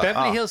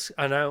Beverly Hills,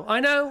 I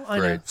know.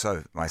 Great.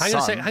 So my Hang on a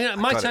son. second. Hang on.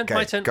 My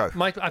turn. Go.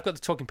 I've got the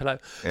talking pillow.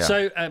 Yeah.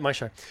 So my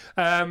show.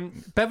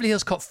 Beverly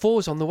Hills Cop 4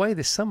 is on the way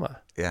this summer.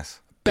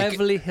 Yes.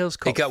 Beverly Hills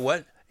Cop. It got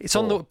what? It's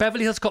on the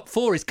Beverly Hills Cop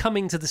 4 is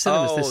coming to the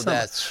cinemas this summer.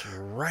 That's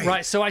right.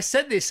 Right. So I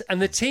said this,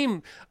 and the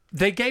team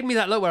they gave me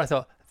that look where I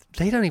thought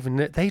they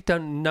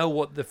don't know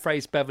what the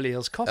phrase Beverly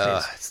Hills Cop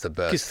is. It's the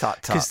best.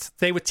 Because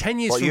they were 10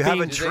 years Well, from you have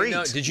being. a treat.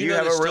 Did you You know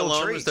have that a real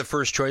Stallone treat. was the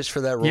first choice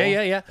for that role?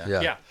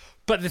 Yeah.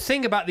 But the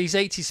thing about these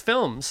 80s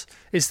films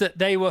is that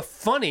they were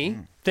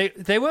funny.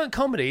 They weren't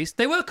comedies.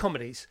 They were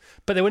comedies,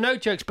 but there were no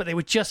jokes, but they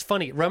were just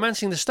funny.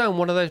 *Romancing the Stone*,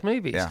 one of those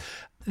movies. Yeah.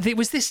 It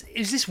was this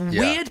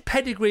weird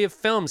pedigree of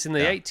films in the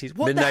 80s.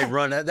 What the Midnight heck?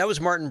 Run. That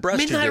was Martin Brest.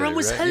 who Midnight did Run it,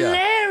 was right?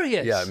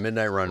 hilarious. Yeah,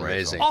 Midnight Run,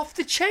 amazing. Off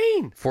the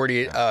chain.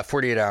 48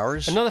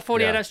 hours. Another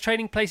 48 Yeah. Hours,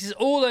 Trading Places,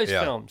 all those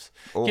Yeah. films.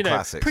 All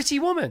classics. Pretty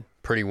Woman.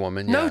 Pretty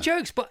Woman. No yeah.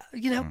 jokes, but,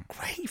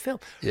 great film.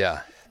 Yeah.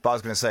 But I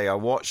was going to say, I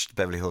watched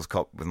 *Beverly Hills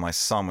Cop* with my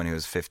son when he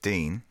was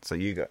 15, so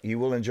you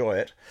will enjoy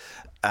it.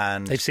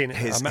 And They've seen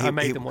it. I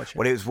made them watch it.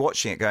 When he was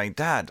watching it, going,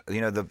 "Dad,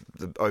 the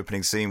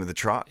opening scene with the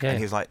truck," Yeah. and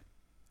he was like,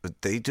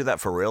 "Did you do that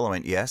for real?" I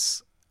went,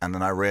 "Yes." And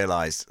then I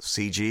realised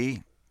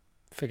CG,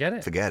 Forget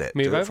it.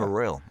 Move do over. it for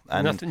real.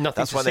 And Nothing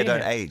that's to why they see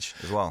don't here. age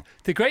as well.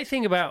 The great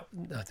thing about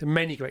there are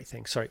many great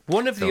things. Sorry,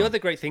 one of the other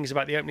great things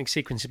about the opening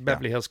sequence in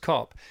Beverly Hills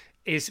Cop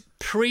is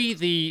pre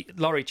the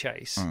lorry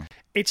chase.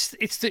 It's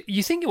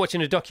you think you're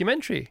watching a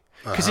documentary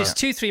because it's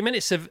 2-3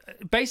 minutes of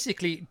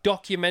basically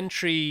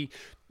documentary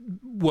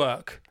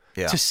work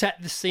to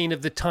set the scene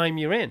of the time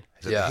you're in.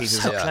 Is it the heat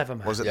is So on? clever,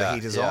 man. Was it the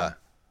heat is on?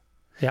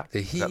 Yeah.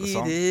 The heat the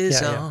song?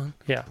 is on.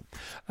 Yeah.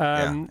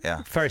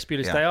 Yeah. Ferris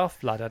Bueller's Yeah. Day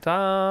Off. La da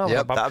da. Yep,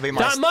 blah, blah. That would be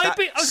my That might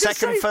be. I was gonna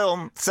second say-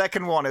 film.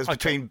 Second one is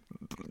between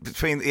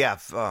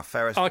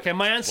Ferris. Okay,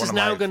 my answer's one of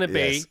now my- going to be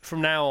yes.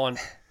 from now on,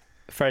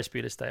 Ferris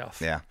Bueller's Day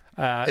Off. Yeah.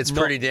 It's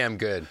pretty damn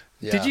good.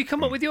 Yeah. Did you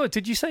come up with yours?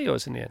 Did you say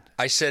yours in the end?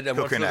 I said I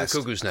went for the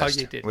Cuckoo's Nest.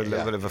 Oh, you did. With a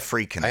little bit of a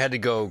freak in it. I had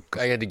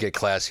to get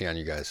classy on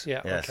you guys.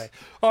 Yeah, Yes. okay.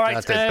 All right.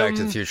 Not that Back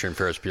to the Future and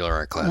Ferris Bueller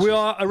aren't classy. We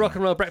are a rock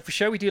and roll breakfast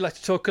show. We do like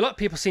to talk a lot.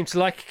 People seem to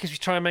like it because we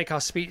try and make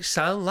our speech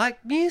sound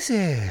like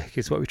music,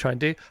 is what we try and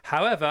do.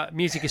 However,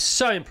 music is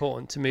so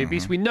important to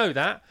movies. We know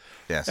that.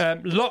 Yes.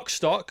 Lock,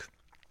 Stock,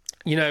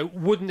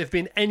 wouldn't have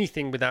been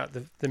anything without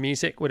the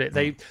music, would it?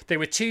 They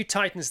were two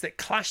titans that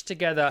clashed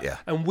together,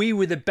 and we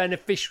were the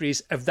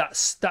beneficiaries of that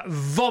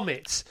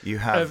vomit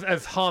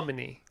of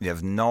harmony. You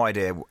have no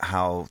idea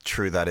how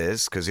true that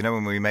is, because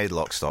when we made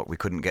Lock, Stock, we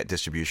couldn't get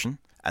distribution,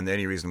 and the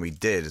only reason we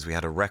did is we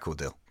had a record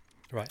deal,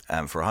 right?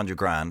 For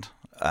 $100,000,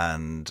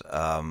 and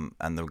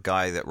the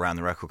guy that ran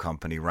the record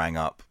company rang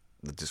up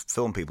the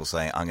film people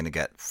saying, "I'm going to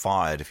get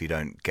fired if you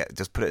don't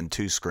just put it in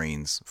 2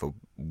 screens for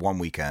 1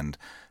 weekend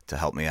to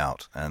help me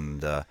out."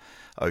 And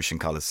Ocean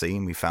Colour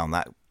Scene, we found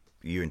that.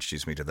 You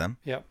introduced me to them.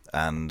 Yep.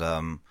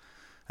 And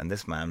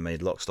this man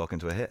made Lock, Stock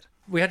into a hit.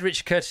 We had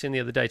Richard Curtis in the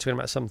other day talking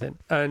about something,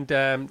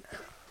 and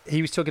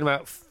he was talking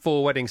about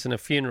 4 weddings and a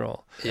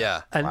funeral.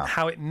 Yeah. And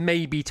how it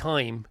may be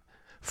time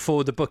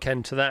for the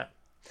bookend to that.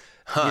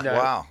 Huh.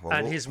 Wow. Well,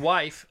 and his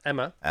wife,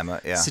 Emma,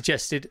 yeah.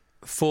 suggested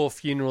 4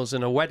 funerals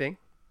and a wedding.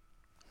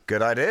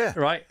 Good idea.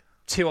 Right?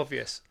 Too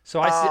obvious. So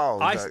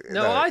I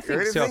think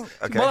really so.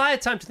 Okay. Well, I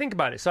had time to think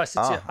about it. So I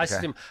said to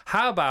him,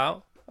 how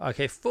about,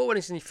 4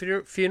 weddings and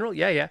a funeral?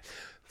 Yeah.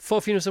 4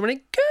 funerals and a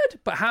wedding? Good.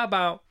 But how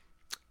about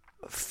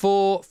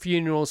 4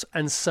 funerals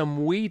and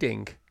some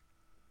weeding?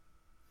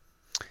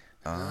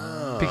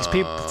 Oh. Because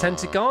people tend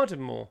to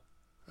garden more.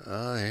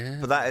 Oh, yeah.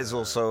 But that is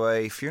also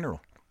a funeral.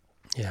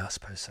 Yeah, I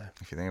suppose so.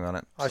 If you think about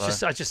it.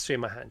 I just threw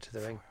my hand to the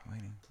ring.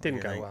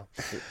 Didn't go well.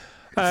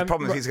 The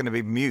problem is he's going to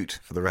be mute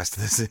for the rest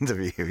of this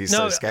interview. He's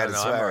so scared of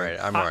swearing.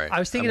 I'm all right. I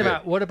was thinking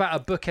about, what about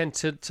a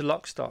bookend to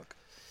Lock, Stock?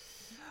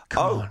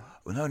 Come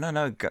on.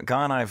 No.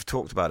 Guy and I have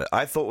talked about it.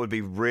 I thought it would be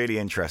really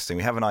interesting.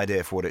 We have an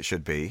idea for what it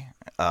should be,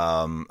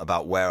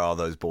 about where are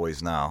those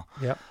boys now.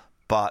 Yep.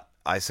 But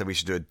I said we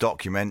should do a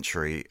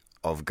documentary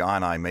of Guy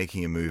and I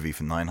making a movie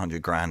for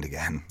 $900,000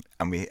 again,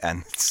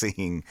 and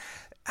seeing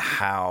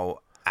how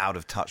out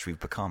of touch we've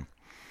become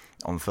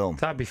on film.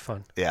 That'd be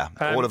fun. Yeah,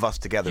 all of us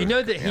together. You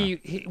know that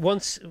he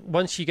once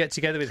you get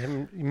together with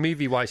him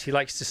movie-wise, he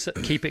likes to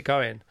keep it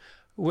going.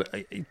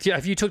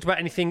 Have you talked about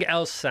anything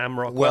else, Sam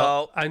Rockwell?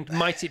 Well, and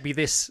might it be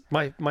this?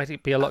 Might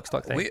it be a Lock,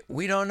 Stock thing?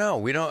 We don't know.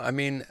 We don't. I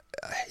mean,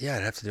 yeah,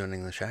 I'd have to do an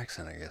English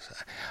accent, I guess.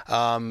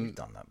 You've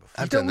done that before.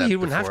 I've done that You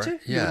wouldn't before.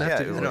 have to. Yeah,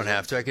 I don't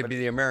have to. I could be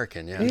the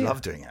American. Yeah, I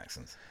love doing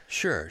accents.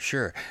 Sure.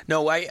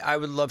 No, I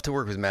would love to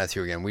work with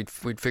Matthew again. We'd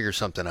figure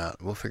something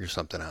out. We'll figure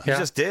something out. We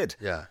just did.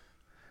 Yeah.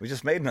 We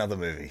just made another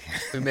movie.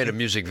 We made a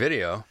music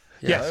video.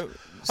 Yes.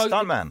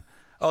 Stuntman.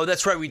 Oh,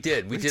 that's right. We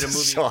did. We did a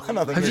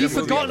movie. Have you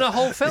forgotten a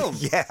whole film?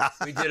 Yeah.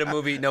 We did a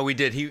movie. No, we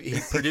did. He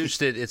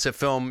produced it. It's a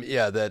film,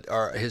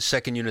 that his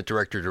second unit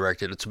director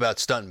directed. It's about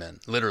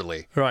stuntmen,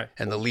 literally. Right.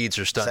 And the leads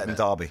are stuntmen. Set in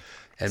Derby.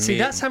 And See,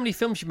 that's how many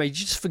films you made.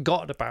 You just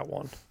forgot about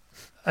one.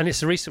 And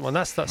it's a recent one.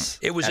 That's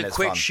It was and a it's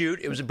quick fun.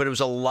 shoot. But it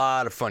was a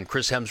lot of fun.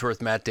 Chris Hemsworth,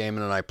 Matt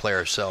Damon, and I play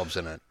ourselves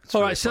in it. It's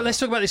all really right. So fun. let's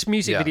talk about this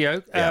music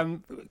video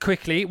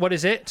quickly. What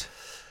is it?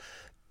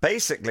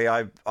 Basically,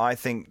 I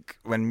think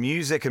when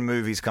music and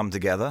movies come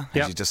together,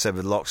 as you just said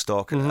with Lock,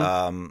 Stock,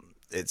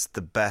 it's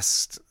the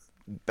best.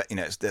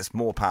 It's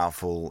more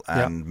powerful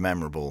and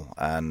memorable.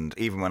 And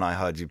even when I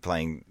heard you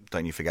playing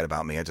 "Don't You Forget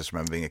About Me," I just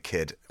remember being a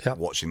kid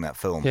watching that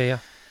film. Yeah.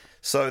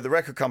 So the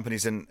record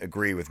companies didn't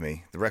agree with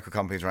me. The record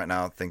companies right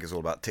now think it's all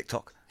about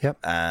TikTok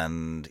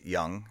and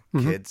young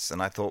kids.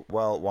 And I thought,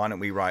 well, why don't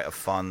we write a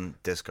fun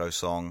disco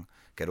song?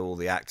 Get all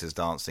the actors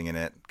dancing in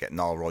it. Get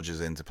Nile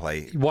Rodgers in to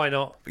play. Why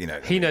not?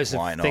 He knows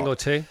a thing or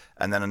two.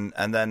 And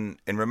then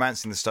in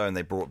Romancing the Stone,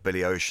 they brought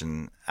Billy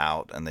Ocean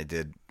out, and they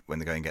did When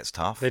the Going Gets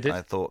Tough. They did. And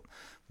I thought,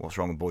 what's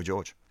wrong with Boy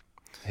George?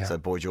 Yeah. So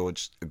Boy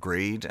George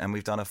agreed, and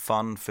we've done a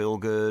fun, feel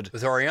good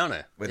with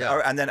Ariana.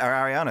 And then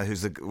Ariana,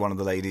 who's one of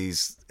the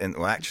ladies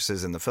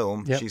actresses in the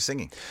film, she's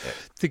singing.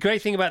 The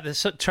great thing about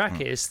the track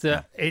is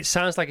that it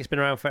sounds like it's been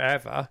around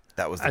forever.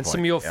 That was the and point.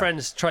 some of your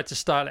friends tried to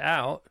style it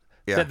out.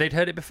 That they'd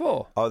heard it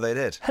before. Oh, they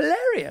did.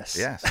 Hilarious.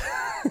 Yes.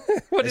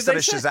 What did they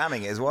started say?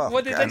 Shazamming it as well.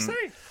 What did they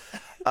say?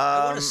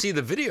 I want to see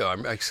the video.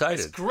 I'm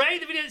excited. It's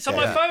great. The video. It's on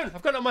my phone.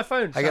 I've got it on my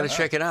phone. I got to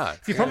check it out.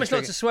 If you promise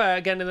not to swear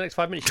again in the next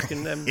 5 minutes, you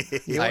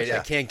can. I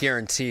can't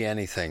guarantee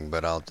anything,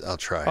 but I'll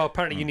try. Oh,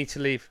 apparently you need to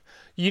leave.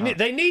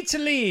 They need to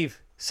leave.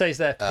 Says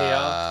their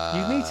PR.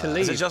 You need to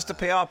leave. Is it just the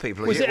PR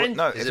people? Was it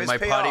no, is it my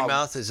potty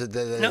mouth? Is it?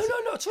 No, not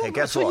at all. Hey,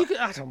 guess what? what?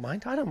 I don't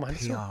mind.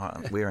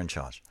 PR, we're in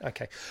charge.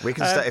 Okay. We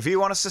can stay. If you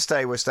want us to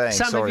stay, we're staying.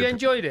 Sam, Sorry. have you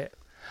enjoyed it?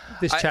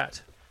 This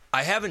chat?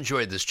 I have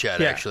enjoyed this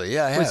chat, actually.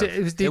 Yeah, I have. Was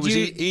it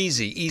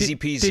easy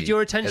peasy. Did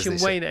your attention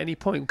wane at any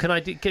point? Do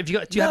you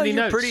have any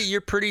notes?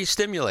 You're pretty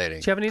stimulating.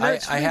 Do you have any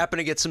notes? I happen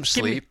to get some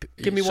sleep.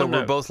 Give me one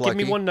note. We're both lucky.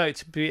 Give me one note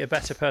to be a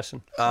better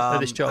person at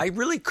this job. I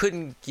really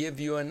couldn't give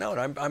you a note.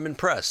 I'm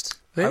impressed.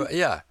 Really?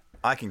 Yeah.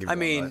 I can give you I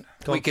mean,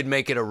 we could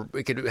make it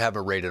we could have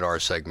a rated R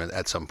segment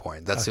at some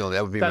point. That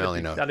would be my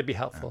only note. That'd be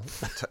helpful.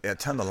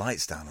 Turn the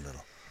lights down a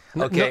little.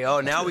 Okay.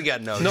 Now we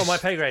got notes. Not my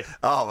pay grade.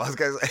 Oh, I was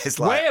going to say, it's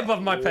like way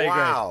above my pay grade.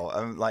 Wow,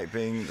 I'm like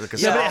being like a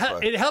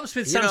but it helps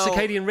with Sam's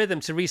circadian rhythm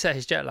to reset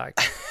his jet lag.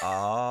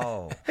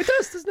 Oh, it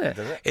does, doesn't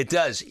it? It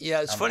does.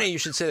 Yeah, it's funny you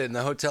should say that. In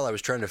the hotel, I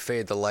was trying to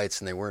fade the lights,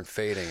 and they weren't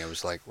fading. It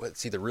was like,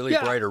 it's either really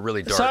bright or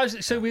really dark.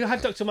 So we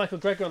had Dr. Michael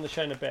Greger on the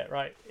show in a bit,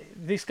 right?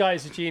 This guy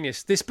is a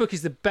genius. This book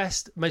is the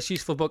best, most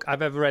useful book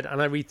I've ever read,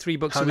 and I read 3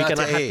 books a week. Not and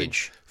to I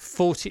age.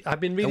 I've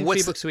been reading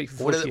 3 books a week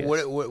for 40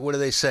 years. What do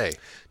they say?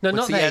 No, What's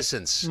not the they.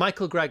 essence?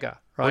 Michael Greger,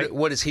 right?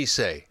 What does he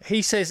say?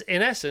 He says,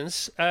 in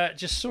essence,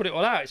 just sort it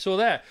all out. It's all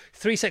there.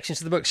 3 sections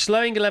to the book.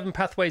 Slowing 11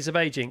 Pathways of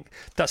Aging.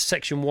 That's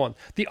section 1.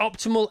 The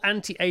Optimal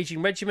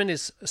Anti-Aging Regimen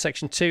is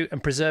section 2.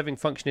 And Preserving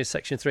Function is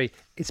section 3.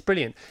 It's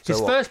brilliant.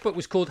 His first book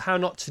was called How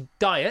Not to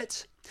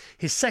Diet.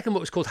 His second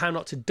book was called How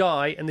Not to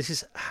Die, and this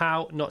is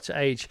How Not to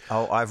Age.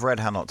 Oh, I've read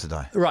How Not to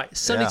Die. Right.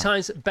 Sunday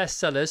Times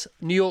bestsellers,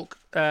 New York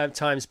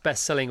Times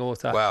best-selling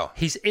author. Wow.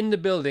 He's in the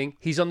building.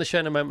 He's on the show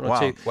in a moment or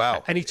two.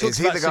 Wow. And he talks Is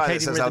he about the guy that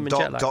circadian says how rhythm and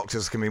jet lag.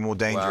 doctors can be more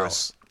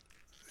dangerous?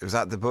 Was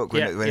that the book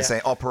when it's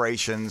saying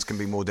operations can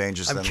be more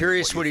dangerous? I'm than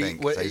curious what he's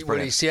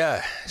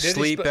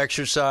sleep,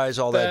 exercise,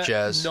 all that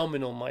jazz.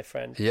 Phenomenal, my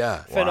friend.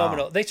 Yeah,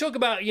 phenomenal. They talk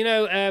about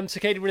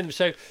circadian rhythm.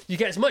 So you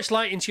get as much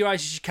light into your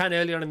eyes as you can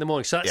early on in the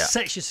morning. So that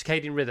sets your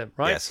circadian rhythm,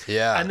 right? Yes.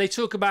 Yeah. And they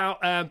talk about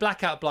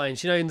blackout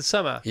blinds. In the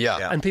summer.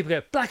 Yeah. And people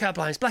go blackout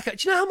blinds. Do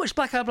you know how much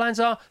blackout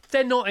blinds are?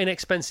 They're not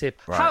inexpensive.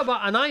 Right. How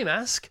about an eye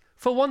mask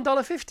for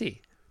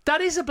 $1.50?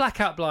 That is a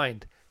blackout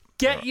blind.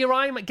 Get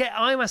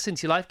eye masks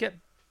into your life. Get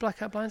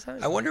blackout blinds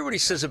out. I wonder what he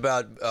says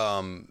about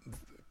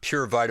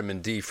pure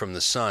vitamin D from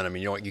the sun. I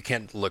mean, you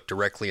can't look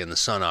directly in the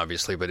sun,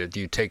 obviously, but do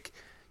you take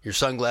your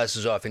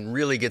sunglasses off and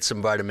really get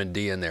some vitamin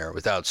D in there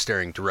without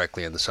staring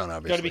directly in the sun,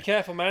 obviously? Got to be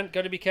careful, man.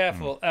 Got to be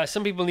careful.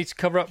 Some people need to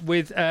cover up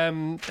with.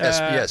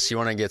 Yes, you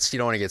don't want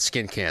to get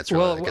skin cancer.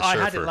 Well, like a I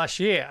surfer. had it last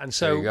year, and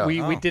so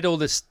we did all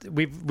this.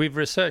 We've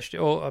researched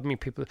it.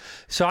 People.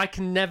 So I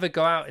can never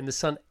go out in the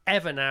sun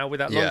ever now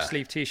without long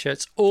sleeve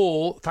t-shirts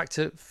or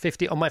factor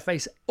 50 on my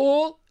face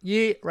all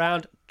year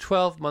round.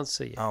 12 months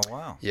a year. Oh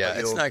wow! Yeah,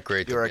 it's not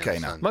great. You're okay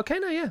now. I'm okay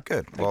now. Yeah.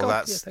 Good. Well,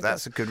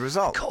 that's a good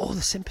result. I got all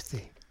the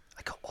sympathy.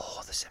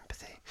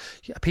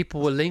 Yeah,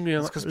 people were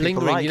lingering, like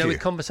with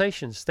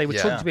conversations. They were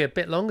talking to me a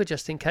bit longer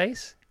just in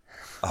case.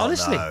 Oh,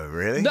 honestly, no,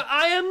 really? No,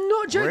 I am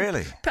not joking.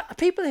 Really?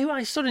 People who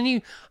I sort of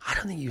knew, I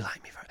don't think you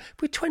like me.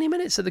 We're 20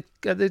 minutes at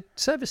the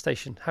service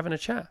station having a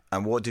chat.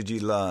 And what did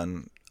you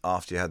learn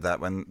after you had that?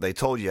 When they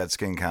told you had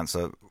skin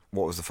cancer,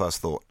 what was the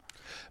first thought?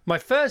 My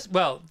first,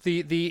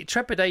 the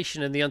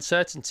trepidation and the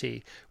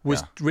uncertainty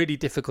was really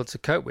difficult to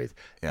cope with.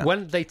 Yeah.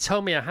 When they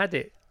told me I had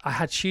it, I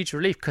had huge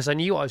relief because I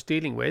knew what I was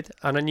dealing with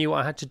and I knew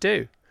what I had to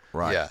do.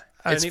 Right. Yeah.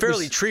 It's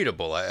fairly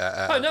treatable. Like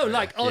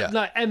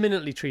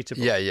eminently treatable.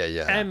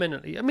 Yeah.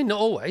 Eminently. I mean, not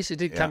always.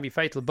 It can be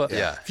fatal, but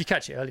if you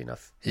catch it early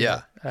enough.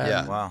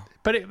 Wow.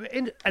 But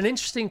an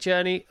interesting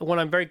journey, one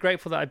I'm very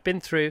grateful that I've been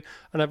through,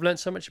 and I've learned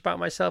so much about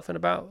myself and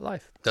about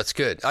life. That's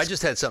good. I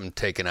just had something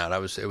taken out.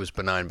 It was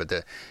benign, but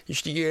you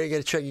get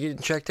it checked. You get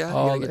it checked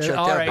out. You get checked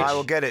out. I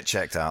will get it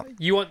checked out.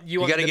 You got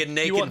to get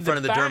naked in front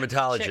of the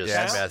dermatologist,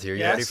 Matthew. Are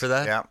you ready for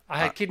that? Yeah. I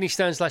had kidney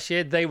stones last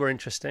year. They were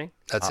interesting.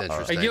 That's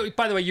interesting.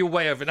 By the way, you're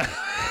way over that.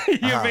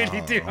 You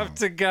really do have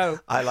to go.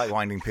 I like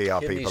winding PR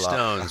kidney people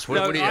stones.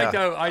 up.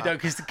 I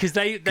don't, because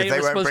they are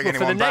responsible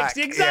for the next.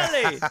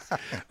 Exactly.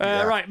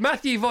 Right,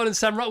 Matthew, Vaughn, and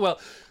Sam Rockwell.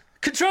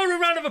 Control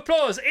room round of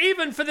applause,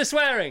 even for the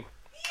swearing.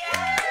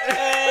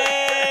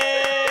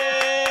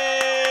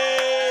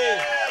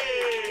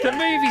 The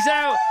movie's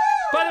out.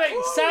 By the way,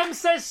 Sam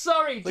says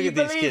sorry. Do you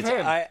believe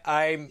him?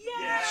 I'm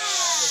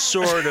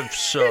sort of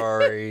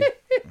sorry.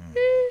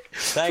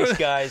 Thanks,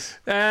 guys.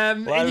 A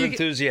lot of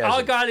enthusiasm.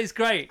 Argyle is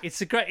great.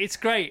 It's great.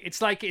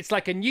 It's like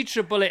a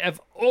NutriBullet of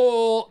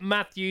all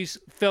Matthew's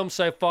films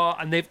so far,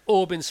 and they've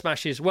all been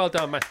smashes. Well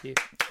done, Matthew.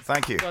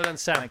 Thank you. Well done,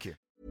 Sam. Thank you.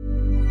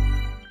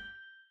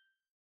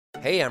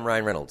 Hey, I'm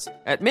Ryan Reynolds.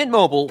 At Mint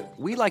Mobile,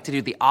 we like to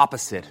do the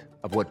opposite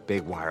of what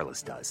Big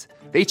Wireless does.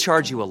 They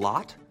charge you a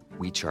lot,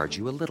 we charge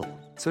you a little.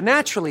 So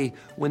naturally,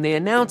 when they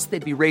announced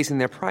they'd be raising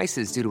their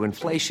prices due to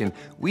inflation,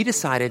 we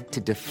decided to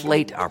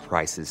deflate our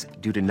prices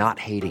due to not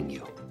hating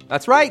you.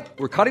 That's right.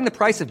 We're cutting the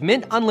price of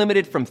Mint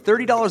Unlimited from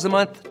 $30 a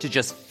month to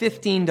just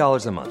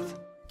 $15 a month.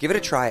 Give it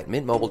a try at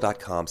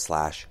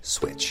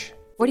mintmobile.com/switch.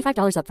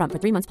 $45 up front for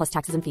 3 months plus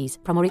taxes and fees.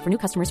 Promo rate for new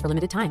customers for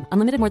limited time.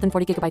 Unlimited more than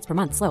 40 gigabytes per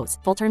month. Slows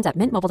full terms at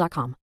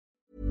mintmobile.com.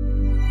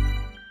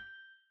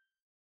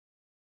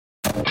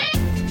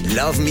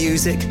 Love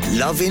music?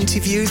 Love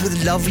interviews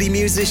with lovely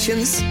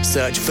musicians?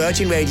 Search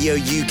Virgin Radio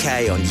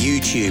UK on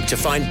YouTube to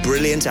find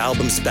brilliant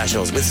album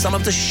specials with some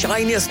of the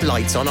shiniest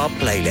lights on our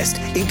playlist,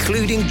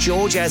 including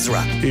George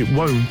Ezra. It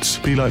won't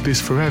be like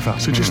this forever,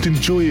 so just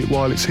enjoy it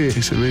while it's here.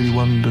 It's a really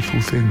wonderful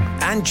thing.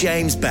 And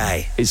James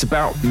Bay. It's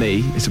about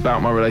me. It's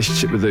about my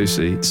relationship with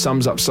Lucy. It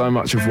sums up so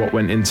much of what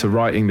went into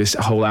writing this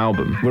whole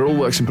album. We're all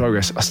works in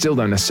progress. I still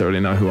don't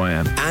necessarily know who I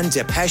am. And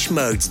Depeche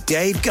Mode's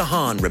Dave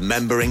Gahan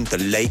remembering the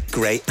late,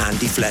 great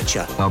Andy Fletcher.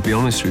 I'll be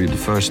honest with you, the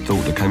first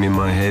thought that came in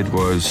my head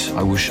was,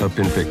 I wish I'd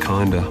been a bit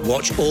kinder.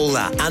 Watch all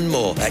that and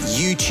more at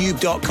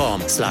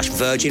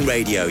youtube.com/Virgin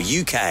Radio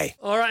UK.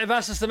 All right,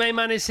 Vassos, the main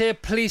man is here.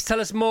 Please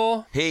tell us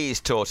more. He's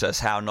taught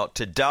us how not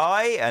to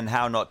die and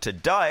how not to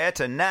diet,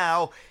 and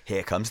now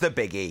here comes the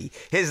biggie.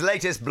 His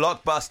latest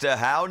blockbuster,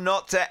 How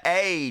Not to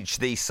Age.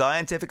 The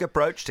scientific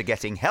approach to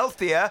getting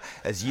healthier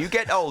as you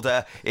get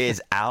older is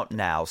out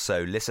now.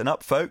 So listen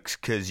up, folks,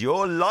 because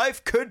your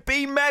life could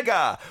be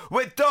mega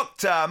with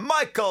Dr.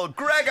 Michael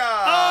Greger.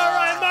 All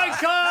right,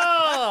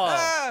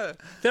 Michael.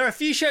 There are a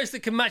few shows that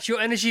can match your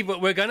energy,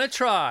 but we're going to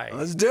try.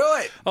 Let's do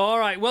it. All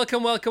right,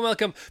 welcome.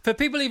 For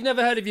people who've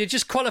never heard of you,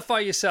 just qualify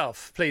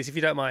yourself, please, if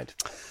you don't mind.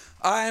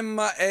 I'm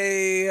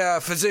a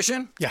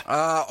physician,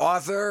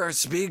 author,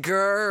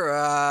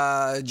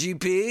 speaker,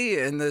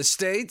 GP in the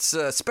States,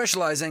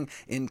 specializing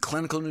in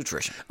clinical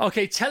nutrition.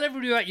 Okay, tell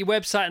everybody about your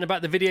website and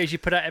about the videos you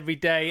put out every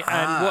day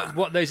and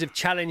what those have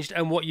challenged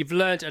and what you've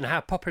learned and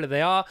how popular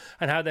they are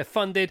and how they're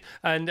funded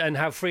and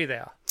how free they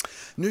are.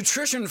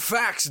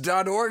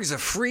 NutritionFacts.org is a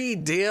free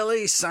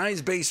daily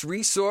science-based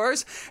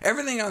resource.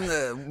 Everything on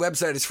the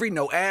website is free.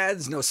 No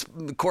ads, no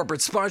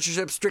corporate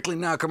sponsorship, strictly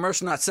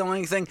non-commercial, not selling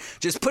anything.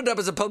 Just put it up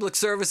as a public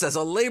service, as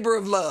a labor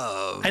of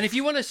love. And if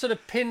you want to sort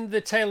of pin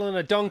the tail on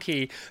a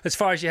donkey as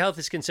far as your health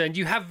is concerned,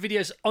 you have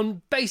videos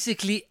on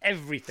basically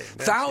everything.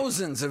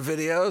 Thousands of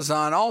videos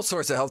on all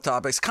sorts of health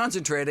topics,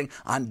 concentrating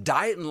on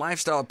diet and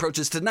lifestyle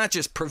approaches to not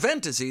just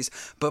prevent disease,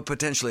 but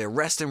potentially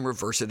arrest and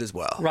reverse it as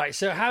well. Right,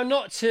 so How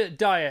Not to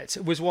Diet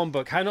was one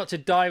book, How Not to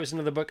Die was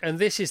another book, and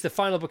this is the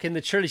final book in the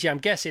trilogy, I'm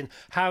guessing,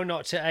 How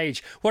Not to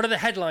Age. What are the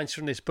headlines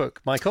from this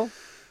book, Michael?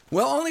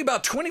 Well, only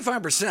about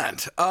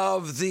 25%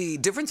 of the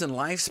difference in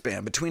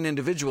lifespan between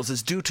individuals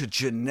is due to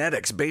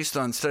genetics based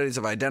on studies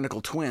of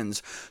identical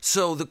twins.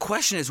 So the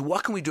question is,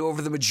 what can we do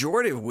over the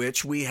majority of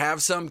which we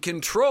have some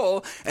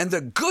control? And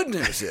the good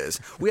news is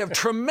we have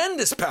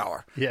tremendous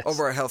power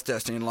over our health,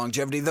 destiny, and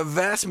longevity. The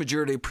vast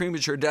majority of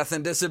premature death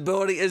and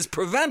disability is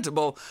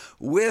preventable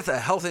with a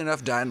healthy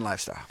enough diet and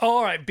lifestyle.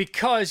 All right,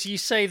 because you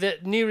say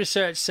that new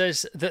research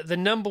says that the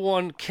number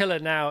one killer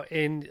now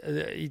in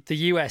the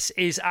US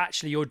is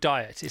actually your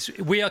diet.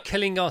 We are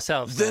killing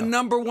ourselves The now.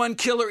 number one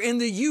killer in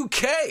the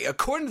UK,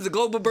 according to the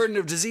Global Burden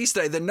of Disease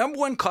Study, the number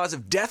one cause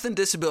of death and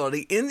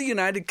disability in the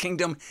United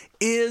Kingdom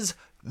is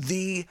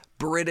the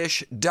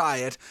British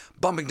diet,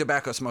 bumping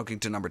tobacco smoking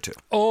to number 2.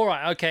 All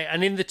right, okay.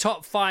 And in the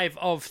top 5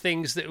 of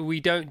things that we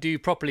don't do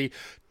properly,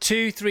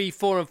 2, 3,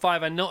 4, and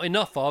 5 are not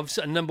enough of,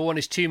 and number 1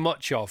 is too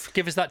much of.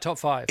 Give us that top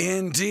 5.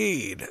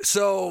 Indeed.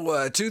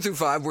 So 2 through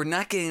 5, we're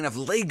not getting enough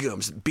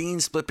legumes,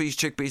 beans, split peas,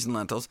 chickpeas, and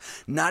lentils,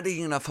 not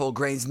eating enough whole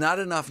grains, not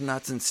enough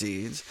nuts and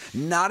seeds,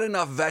 not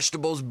enough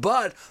vegetables.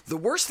 But the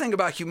worst thing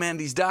about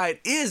humanity's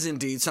diet is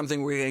indeed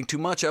something we're getting too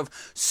much of: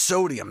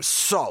 sodium,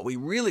 salt. We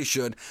really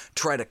should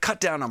try to cut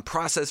down on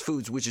processed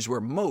foods, which is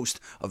where most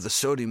of the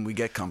sodium we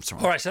get comes from.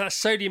 All right, so that's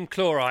sodium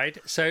chloride.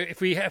 So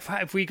if we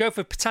go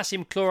for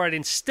potassium chloride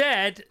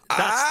instead,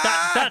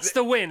 that's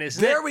the win,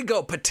 isn't it? There we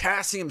go,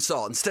 potassium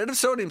salt. Instead of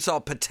sodium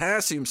salt,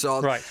 potassium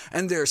salt. Right.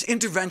 And there's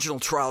interventional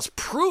trials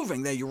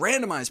proving that you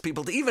randomize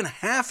people to even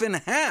half and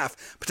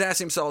half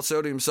potassium salt,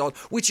 sodium salt,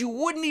 which you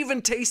wouldn't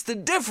even taste the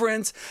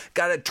difference.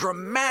 Got a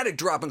dramatic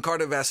drop in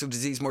cardiovascular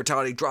disease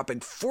mortality,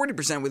 dropping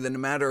 40% within a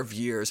matter of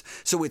years.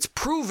 So it's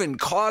proven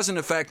cause and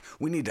effect.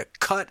 We need to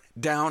cut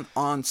down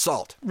on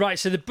salt. Right,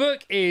 so the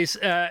book is,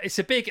 it's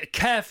a big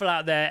careful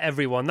out there,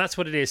 everyone. That's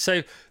what it is.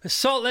 So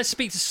salt, let's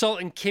speak to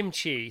salt and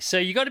kimchi. So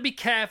you got to be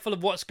careful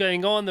of what's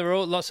going on. There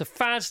are lots of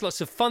fads,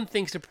 lots of fun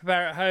things to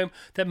prepare at home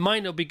that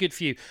might not be good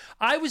for you.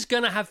 I was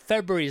going to have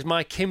February as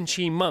my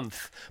kimchi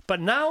month,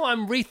 but now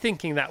I'm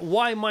rethinking that.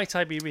 Why might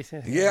I be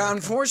rethinking that? Yeah,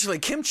 unfortunately,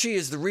 kimchi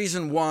is the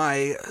reason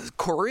why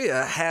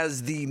Korea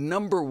has the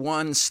number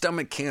 1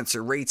 stomach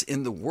cancer rates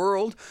in the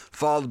world,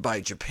 followed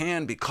by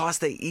Japan, because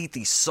they eat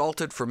these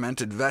salted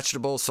fermented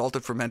vegetables,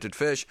 salted fermented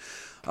fish.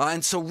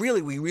 And so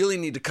really, we really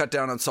need to cut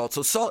down on salt.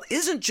 So salt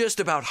isn't just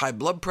about high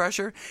blood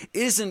pressure,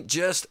 isn't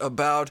just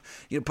about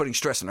putting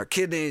stress on our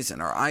kidneys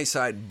and our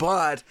eyesight,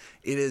 but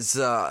it is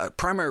a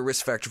primary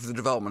risk factor for the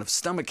development of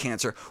stomach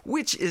cancer,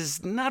 which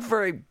is not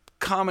very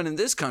common in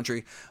this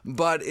country,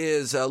 but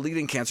is a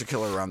leading cancer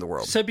killer around the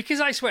world. So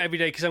because I sweat every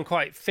day because I'm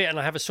quite fit and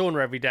I have a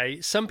sauna every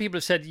day, some people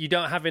have said you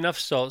don't have enough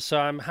salt, so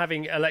I'm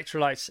having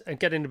electrolytes and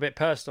getting a bit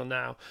personal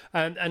now.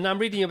 And I'm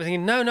reading it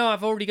thinking, no,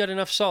 I've already got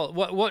enough salt.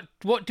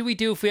 What do we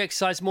do if we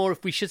exercise more,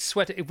 if we should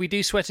sweat, if we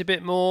do sweat a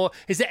bit more?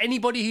 Is there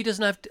anybody who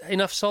doesn't have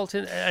enough salt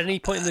at any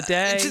point in the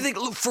day? To think,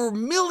 look, for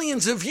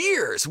millions of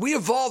years, we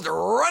evolved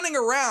running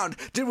around.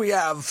 Did we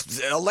have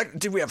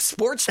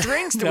sports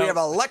drinks? Did we have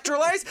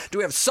electrolytes? Do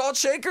we have salt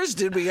shakers?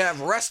 Did we have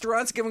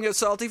restaurants giving us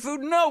salty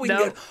food? No, we can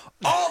get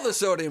all the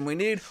sodium we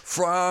need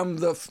from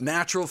the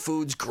natural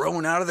foods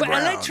grown out of the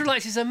ground. But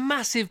electrolytes is a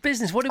massive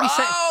business. What do we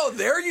say? Oh,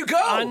 there you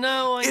go. I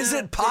know. Is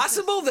it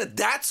possible that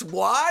that's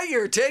why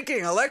you're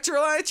taking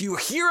electrolytes? You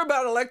hear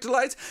about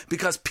electrolytes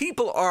because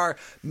people are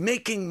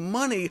making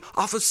money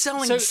off of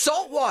selling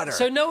salt water.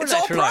 So no it's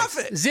electrolytes. All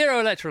profit.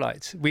 Zero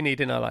electrolytes we need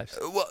in our lives.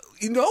 Well,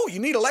 you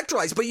need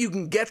electrolytes, but you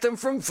can get them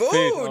from food.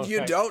 Okay.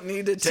 You don't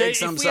need to take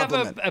some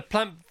supplement. If we have a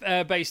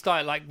plant-based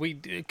diet, like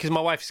because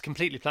my wife is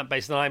completely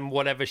plant-based and I'm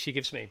whatever she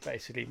gives me,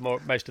 basically,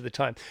 most of the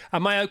time,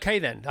 am I okay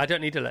then? I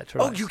don't need electrolytes.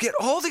 Oh, you get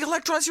all the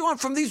electrolytes you want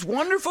from these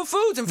wonderful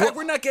foods. In fact,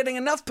 we're not getting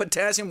enough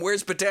potassium.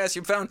 Where's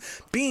potassium found?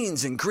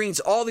 Beans and greens,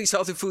 all these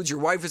healthy foods your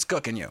wife is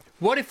cooking you.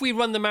 What if we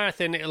run the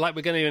marathon like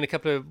we're going to do in a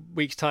couple of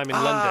weeks' time in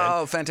London?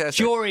 Oh,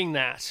 fantastic. During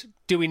that,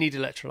 do we need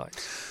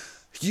electrolytes?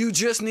 You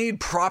just need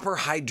proper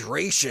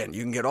hydration.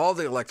 You can get all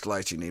the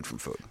electrolytes you need from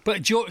food.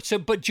 But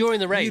during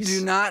the race, you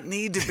do not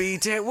need to be.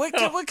 I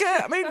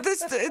mean,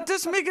 it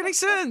doesn't make any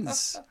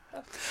sense.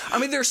 I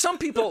mean, there are some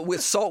people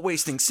with salt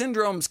wasting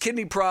syndromes,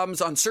 kidney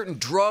problems, on certain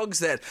drugs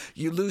that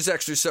you lose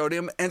extra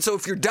sodium. And so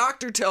if your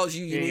doctor tells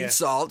you need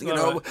salt,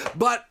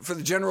 but for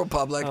the general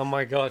public, oh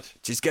my God,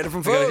 just get it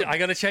from food. I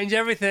got to change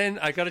everything.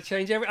 I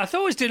thought I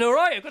was doing all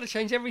right. I've got to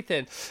change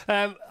everything.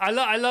 I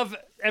love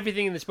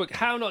everything in this book.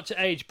 How Not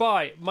to Age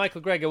by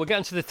Michael Greger. We'll get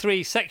into the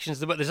 3 sections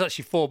of the book. There's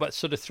actually 4, but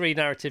sort of 3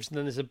 narratives, and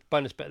then there's a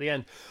bonus bit at the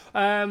end.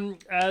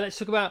 Let's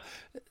talk about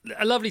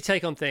a lovely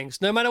take on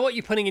things. No matter what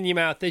you're putting in your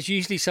mouth, there's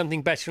usually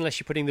something better unless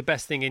you're putting the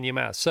best thing in your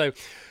mouth. So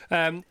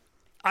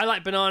I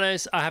like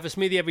bananas. I have a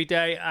smoothie every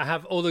day. I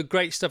have all the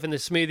great stuff in the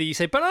smoothie. You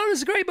say,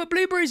 bananas are great, but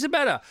blueberries are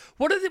better.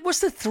 What's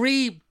the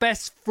 3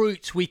 best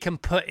fruits we can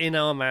put in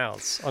our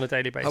mouths on a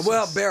daily basis?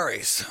 Well,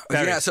 berries.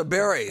 Yeah, so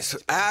berries.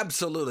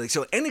 Absolutely.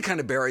 So any kind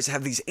of berries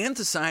have these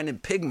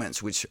anthocyanin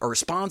pigments, which are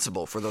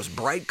responsible for those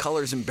bright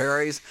colors in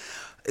berries.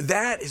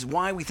 That is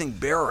why we think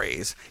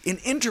berries in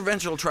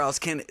interventional trials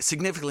can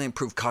significantly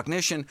improve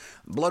cognition,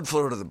 blood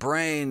flow to the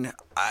brain,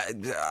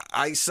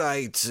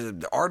 eyesight,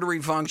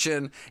 artery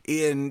function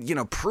in,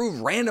 prove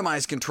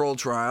randomized controlled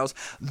trials,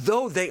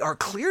 though they are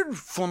cleared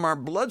from our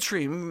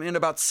bloodstream in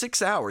about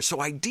 6 hours.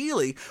 So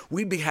ideally,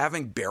 we'd be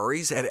having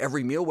berries at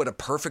every meal. What a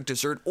perfect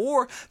dessert.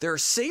 Or there are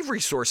savory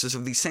sources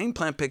of these same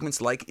plant pigments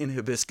like in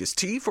hibiscus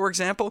tea, for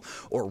example,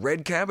 or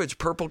red cabbage,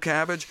 purple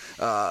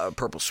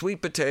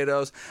sweet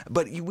potatoes.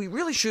 But we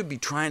really should be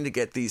trying to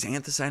get these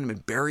anthocyanin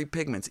and berry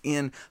pigments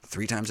in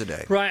 3 times a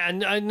day. Right,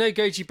 and I know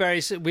goji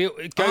berries.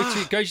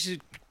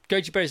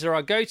 Goji berries are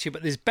our go-to,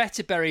 but there's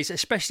better berries,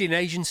 especially in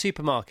Asian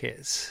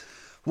supermarkets.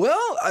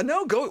 Well,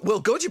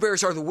 goji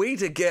berries are the way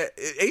to get.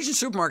 Asian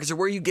supermarkets are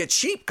where you get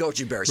cheap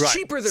goji berries, right.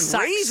 Cheaper than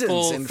Sacks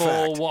raisins. In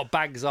fact, for what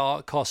bags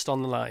cost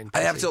on the line.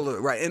 Absolutely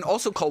right, and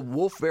also called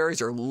wolf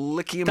berries or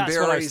lycium berries.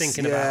 That's what I was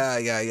thinking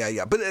about.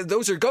 Yeah. But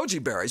those are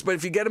goji berries. But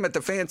if you get them at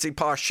the fancy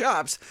posh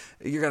shops,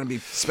 you're going to be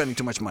spending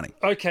too much money.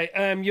 Okay,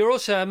 you're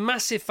also a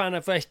massive fan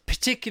of a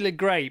particular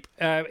grape.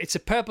 It's a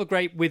purple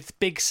grape with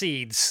big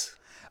seeds.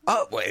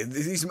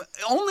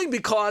 Only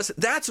because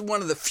that's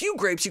one of the few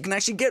grapes you can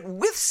actually get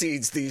with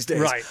seeds these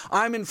days. Right.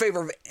 I'm in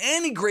favor of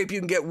any grape you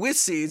can get with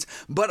seeds,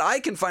 but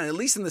I can find, at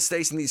least in the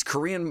States, in these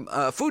Korean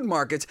food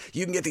markets,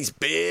 you can get these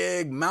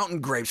big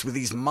mountain grapes with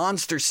these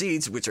monster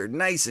seeds, which are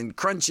nice and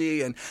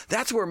crunchy, and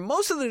that's where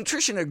most of the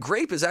nutrition of a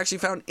grape is actually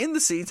found, in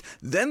the seeds,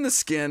 then the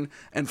skin,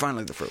 and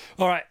finally the fruit.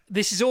 All right,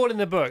 this is all in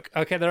the book.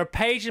 Okay, there are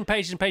pages and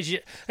pages and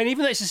pages, and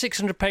even though it's a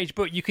 600-page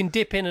book, you can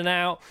dip in and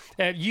out.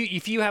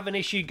 If you have an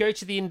issue, go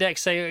to the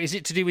index, say, is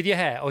it to do with your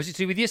hair, or is it to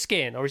do with your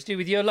skin, or is it to do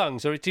with your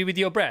lungs, or is it to do with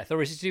your breath,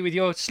 or is it to do with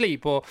your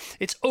sleep, or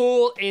it's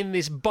all in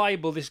this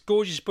Bible, this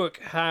gorgeous book,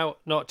 How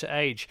Not to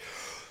Age.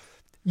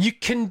 You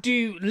can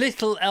do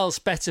little else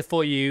better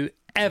for you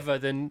ever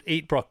than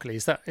eat broccoli.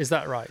 Is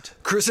that right?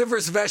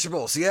 Cruciferous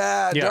vegetables,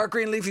 yeah, dark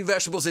green leafy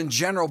vegetables in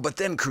general, but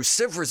then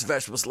cruciferous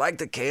vegetables like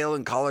the kale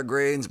and collard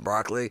greens,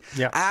 broccoli,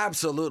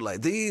 absolutely.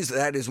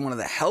 That is one of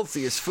the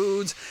healthiest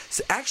foods.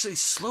 It actually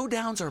slow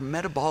downs our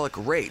metabolic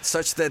rate,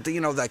 such that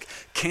like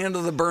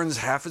candle that burns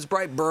half as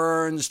bright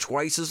burns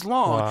twice as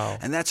long, wow.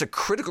 And that's a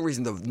critical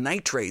reason. The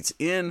nitrates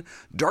in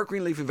dark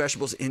green leafy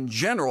vegetables in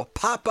general.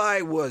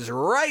 Popeye was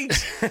right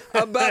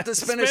about the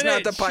spinach,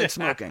 not the pipe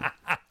smoking.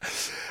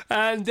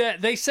 And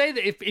they say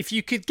that if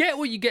you could get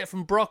what you get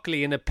from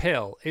broccoli in a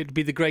pill, it would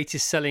be the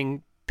greatest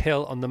selling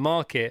pill on the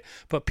market.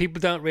 But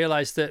people don't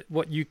realise that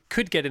what you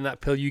could get in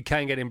that pill, you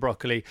can get in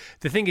broccoli.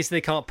 The thing is,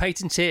 they can't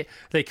patent it,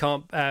 they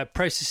can't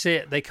process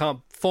it, they can't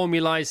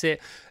formulise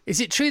it. Is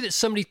it true that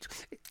somebody...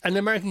 an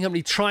American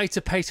company tried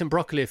to patent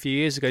broccoli a few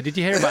years ago. Did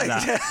you hear about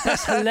that?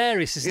 That's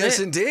hilarious, isn't it? Yes,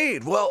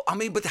 indeed. Well, I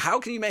mean, but how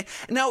can you make...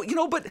 Now,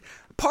 but...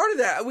 Part of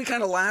that, we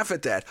kind of laugh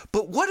at that.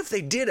 But what if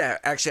they did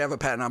actually have a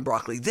patent on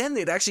broccoli? Then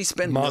they'd actually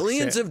spend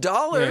millions of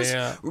dollars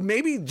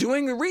maybe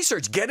doing the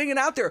research, getting it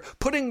out there,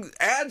 putting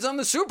ads on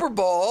the Super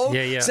Bowl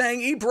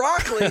saying eat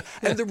broccoli.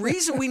 And the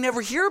reason we never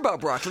hear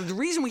about broccoli, the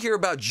reason we hear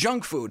about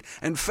junk food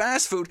and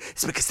fast food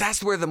is because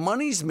that's where the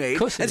money's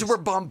made. And so we're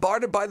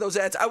bombarded by those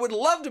ads. I would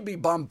love to be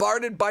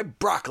bombarded by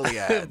broccoli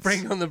ads.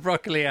 Bring on the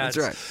broccoli ads.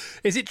 That's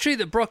right. Is it true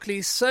that broccoli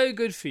is so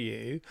good for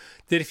you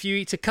that if you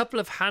eat a couple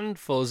of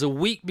handfuls a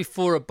week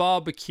before a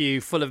barbecue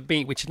full of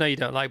meat, which I know you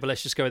don't like, but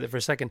let's just go with it for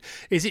a second,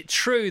 is it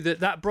true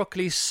that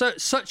broccoli is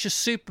such a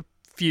super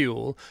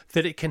fuel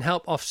that it can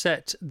help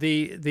offset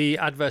the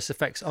adverse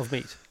effects of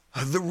meat?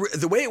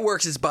 The way it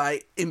works is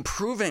by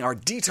improving our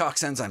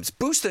detox enzymes,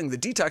 boosting the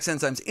detox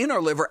enzymes in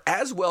our liver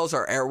as well as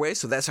our airways.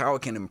 So that's how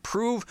it can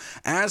improve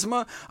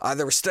asthma.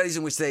 There were studies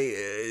in which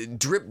they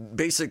drip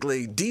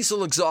basically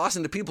diesel exhaust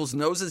into people's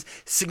noses,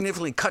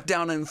 significantly cut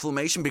down on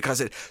inflammation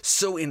because it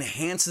so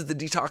enhances the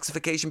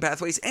detoxification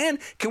pathways and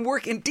can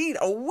work indeed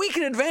a week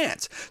in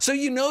advance. So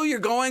you're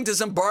going to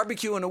some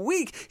barbecue in a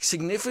week,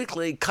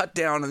 significantly cut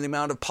down on the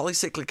amount of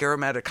polycyclic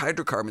aromatic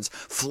hydrocarbons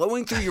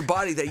flowing through your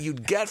body that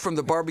you'd get from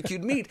the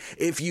barbecued meat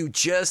if you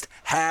just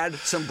had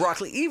some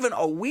broccoli, even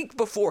a week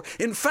before.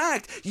 In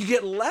fact, you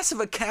get less of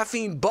a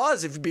caffeine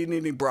buzz if you've been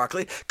eating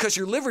broccoli because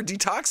your liver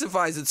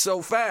detoxifies it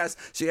so fast,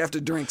 so you have to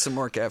drink some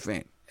more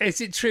caffeine. Is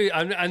it true?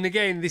 And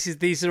again,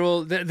 these are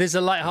all. There's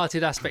a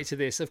light-hearted aspect to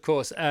this, of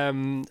course,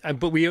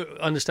 but we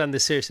understand the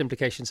serious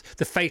implications,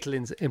 the fatal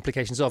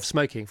implications of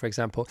smoking, for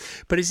example.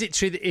 But is it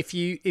true that if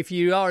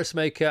you are a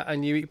smoker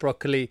and you eat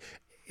broccoli,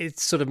 it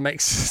sort of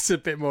makes it a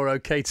bit more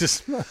okay to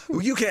smoke?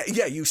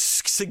 You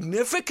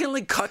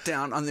significantly cut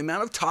down on the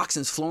amount of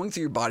toxins flowing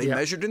through your body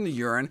measured in the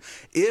urine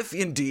if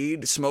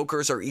indeed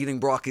smokers are eating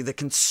broccoli. The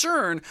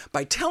concern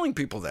by telling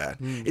people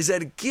that is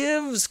that it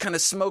gives kind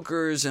of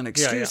smokers an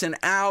excuse and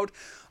out.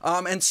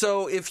 And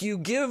so if you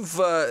give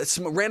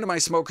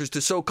randomized smokers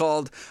to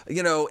so-called,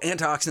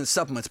 antioxidant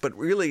supplements, but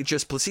really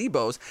just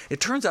placebos, it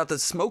turns out that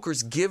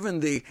smokers given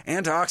the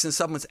antioxidant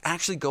supplements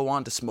actually go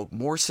on to smoke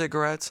more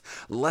cigarettes,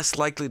 less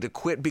likely to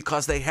quit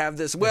because they have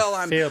this,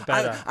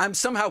 I'm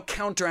somehow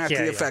counteracting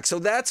the effect. So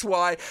that's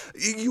why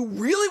you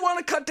really want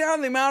to cut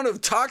down the amount of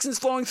toxins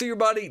flowing through your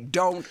body,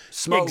 don't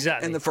smoke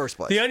in the first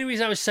place. The only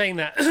reason I was saying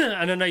that,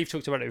 and I know you've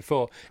talked about it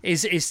before,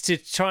 is to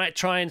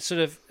try and sort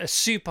of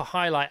super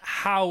highlight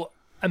how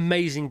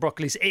amazing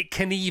broccoli is. It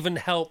can even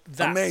help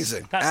that.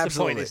 Amazing. That's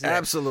absolutely. the point, isn't it?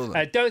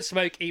 Absolutely. Don't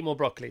smoke, eat more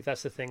broccoli.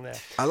 That's the thing there.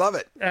 I love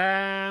it.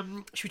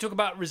 Should we talk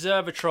about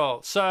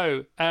resveratrol?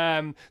 So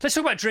let's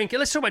talk about drinking.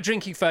 Let's talk about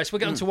drinking first. We'll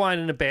get on to wine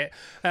in a bit.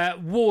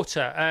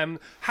 Water.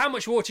 How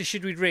much water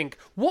should we drink?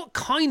 What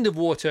kind of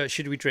water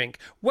should we drink?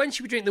 When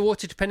should we drink the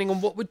water depending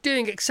on what we're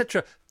doing,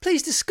 etc.?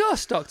 Please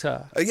discuss,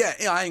 Doctor.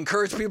 I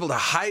encourage people to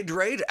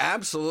hydrate,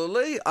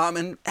 absolutely.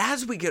 And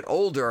as we get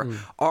older,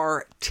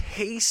 our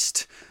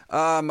taste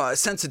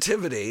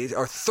sensitivity,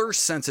 our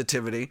thirst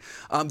sensitivity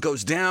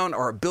goes down.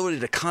 Our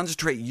ability to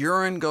concentrate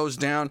urine goes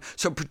down.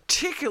 So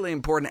particularly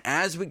important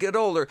as we get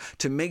older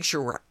to make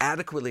sure we're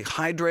adequately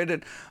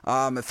hydrated.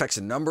 Affects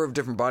a number of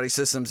different body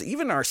systems,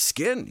 even our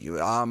skin.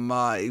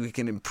 We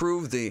can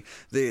improve the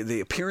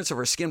appearance of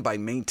our skin by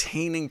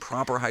maintaining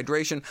proper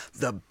hydration.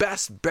 The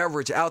best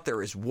beverage out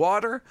there is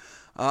water,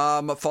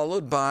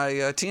 followed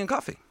by tea and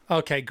coffee.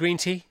 Okay, green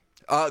tea?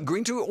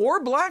 Green tea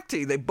or black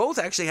tea. They both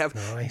actually have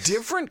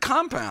different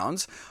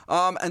compounds.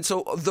 And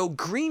so though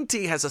green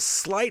tea has a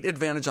slight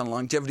advantage on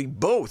longevity,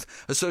 both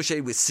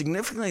associated with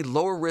significantly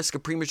lower risk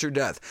of premature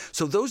death.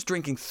 So those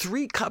drinking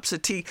 3 cups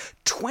of tea,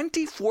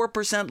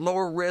 24%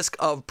 lower risk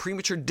of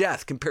premature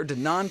death compared to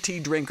non-tea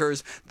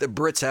drinkers. The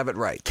Brits have it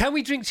right. Can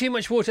we drink too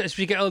much water as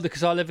we get older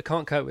because our liver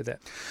can't cope with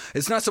it?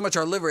 It's not so much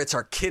our liver, it's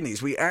our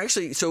kidneys.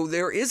 So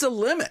there is a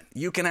limit.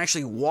 You can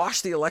actually wash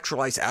the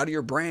electrolytes out of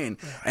your brain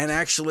and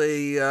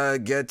actually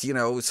get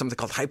something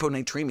called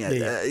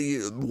hyponatremia.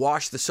 You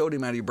wash the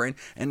sodium out of your brain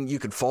and you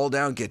could fall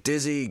down, get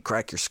dizzy,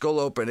 crack your skull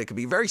open. It could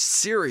be a very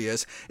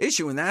serious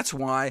issue, and that's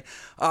why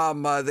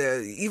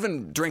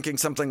even drinking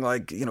something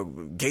like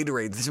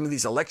Gatorade, some of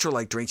these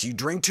electrolyte drinks, you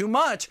drink too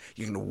much,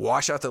 you can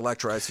wash out the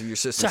electrolytes of your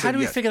system. So how do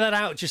we figure that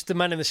out? Just the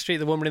man in the street,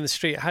 the woman in the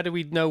street. How do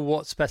we know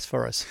what's best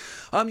for us?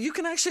 You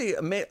can actually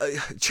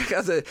check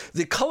out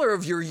the color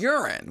of your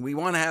urine. We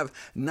want to have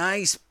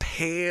nice,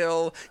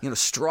 pale,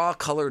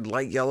 straw-colored,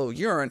 light yellow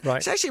urine. Right.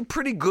 It's actually a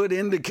pretty good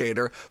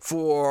indicator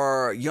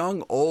for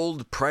young,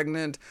 old,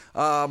 pregnant.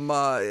 And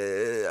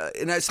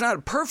it's not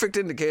a perfect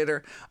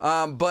indicator,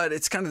 but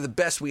it's kind of the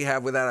best we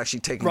have without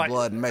actually taking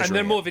blood and measuring. And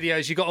there are more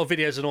videos. You got all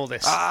videos on all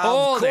this.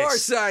 Of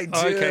course I do.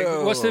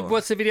 Okay.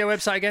 What's the video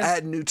website again?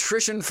 At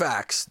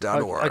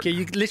nutritionfacts.org. Okay.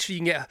 You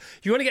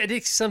want to get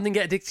addicted to something,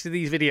 get addicted to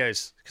these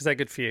videos because they're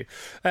good for you.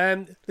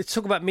 Let's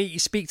talk about meat. You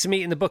speak to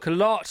meat in the book a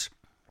lot.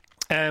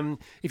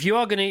 If you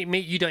are going to eat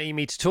meat, you don't eat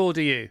meat at all,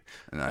 do you?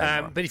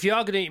 No, but if you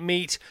are going to eat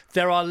meat,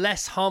 there are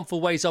less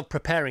harmful ways of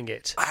preparing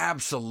it.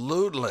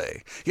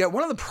 Absolutely. Yeah,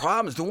 one of the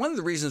problems, one of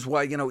the reasons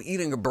why,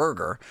 eating a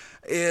burger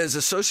is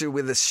associated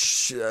with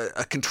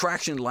a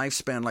contraction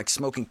lifespan like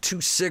smoking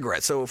 2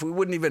 cigarettes. So if we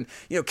wouldn't even,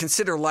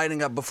 consider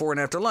lighting up before and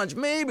after lunch,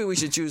 maybe we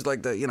should choose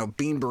like the,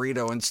 bean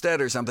burrito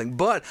instead or something.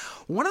 But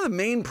one of the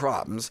main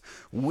problems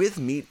with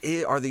meat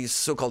are these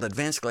so-called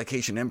advanced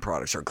glycation end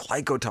products, or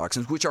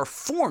glycotoxins, which are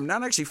formed,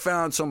 not actually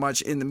found so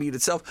much in the meat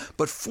itself,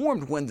 but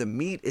formed when the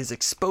meat is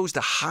exposed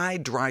to high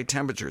dry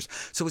temperatures.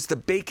 So it's the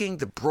baking,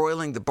 the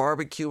broiling, the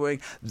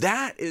barbecuing,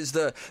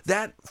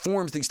 that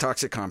forms these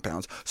toxic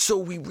compounds. So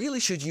we really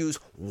should use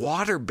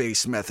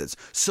water-based methods.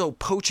 So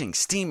poaching,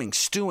 steaming,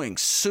 stewing,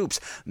 soups,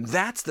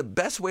 that's the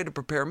best way to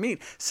prepare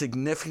meat,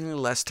 significantly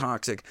less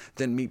toxic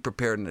than meat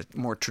prepared in a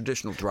more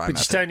traditional dry But method.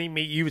 just don't eat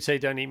meat. You would say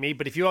don't eat meat,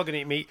 but if you are going to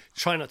eat meat,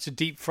 try not to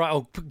deep fry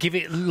or give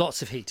it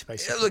lots of heat,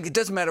 basically. Look, it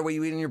doesn't matter what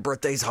you eat on your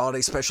birthdays,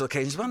 holidays, special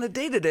occasions, but on a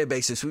day-to-day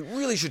basis, we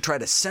really should try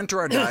to center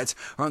our diets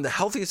around the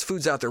healthiest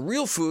foods out there,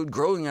 real food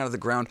growing out of the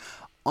ground,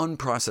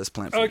 unprocessed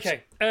plant foods.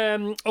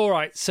 Okay, all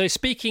right. So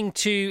speaking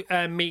to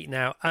meat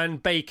now,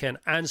 and bacon,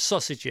 and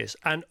sausages,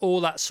 and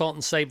all that salt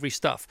and savoury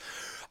stuff,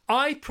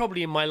 I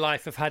probably in my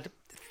life have had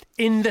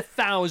in the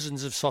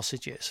thousands of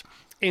sausages,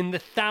 in the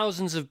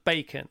thousands of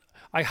bacon.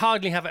 I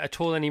hardly have it at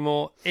all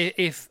anymore,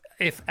 if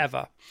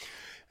ever.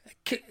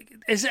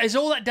 Has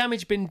all that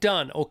damage been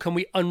done, or can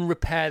we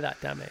unrepair that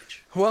damage?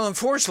 Well,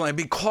 unfortunately,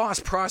 because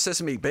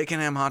processed meat, bacon,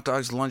 ham, hot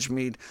dogs, lunch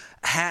meat,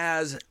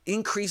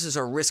 increases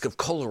our risk of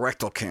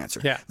colorectal cancer.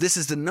 Yeah. This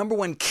is the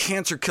 #1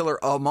 cancer killer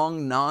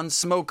among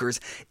non-smokers.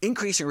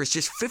 Increasing risk,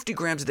 just 50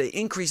 grams a day,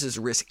 increases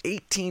risk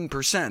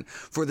 18%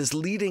 for this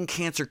leading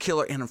cancer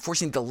killer, and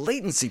enforcing the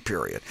latency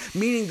period,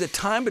 meaning the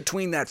time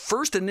between that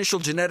first initial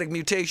genetic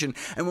mutation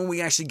and when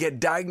we actually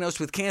get diagnosed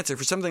with cancer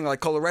for something like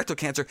colorectal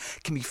cancer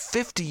can be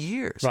 50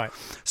 years. Right.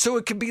 So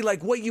it could be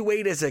like what you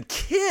ate as a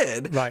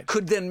kid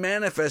could then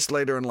manifest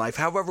later in life.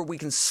 However, we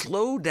can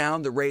slow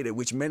down the rate at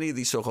which many of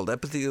these so-called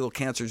epithelial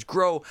cancers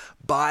grow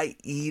by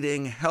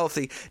eating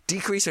healthy,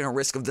 decreasing our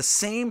risk of the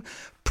same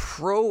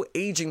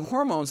pro-aging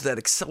hormones that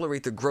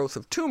accelerate the growth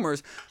of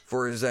tumors.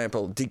 For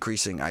example,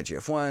 decreasing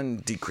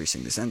IGF-1,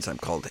 decreasing this enzyme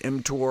called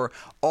mTOR,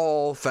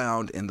 all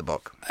found in the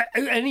book.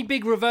 Any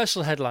big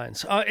reversal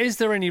headlines? Is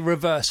there any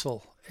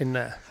reversal in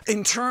there?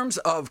 In terms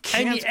of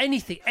cancer?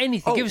 Anything.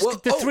 Give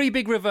us the 3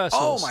 big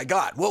reversals. Oh, my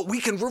God. Well,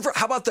 we can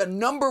how about the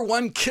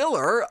 #1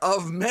 killer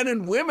of men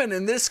and women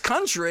in this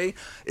country,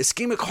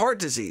 ischemic heart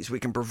disease?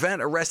 We can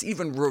prevent, arrest,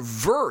 even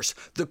reverse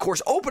the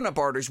course, open up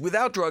arteries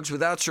without drugs,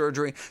 without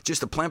surgery,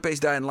 just a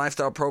plant-based diet and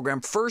lifestyle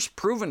program, first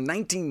proven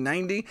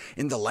 1990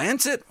 in The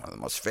Lancet, one of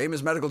the most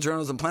famous medical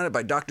journals on the planet,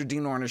 by Dr.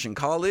 Dean Ornish and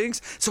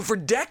colleagues. So for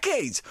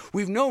decades,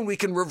 we've known we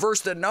can reverse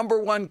the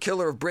 #1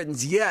 killer of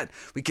Britons, yet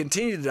we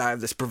continue to die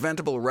of this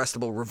preventable,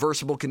 arrestable,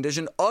 reversible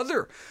condition.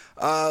 Other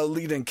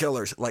leading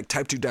killers like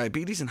type 2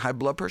 diabetes and high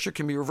blood pressure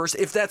can be reversed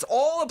if that's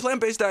all a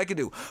plant-based diet can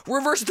do.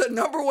 Reverse the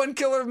 #1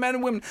 killer of men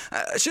and women.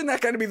 Shouldn't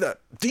that kind of be the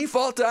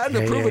default diet?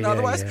 They're proven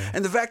otherwise. Yeah.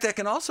 And the fact that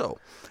can also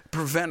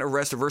prevent,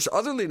 arrest, reverse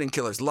other leading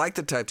killers like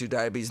the type 2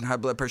 diabetes and high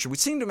blood pressure would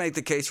seem to make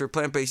the case for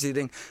plant-based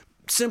eating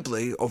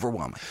simply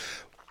overwhelming.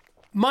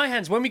 My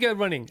hands, when we go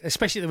running,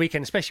 especially at the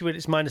weekend, especially when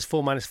it's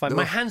 -4, -5,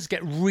 my hands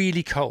get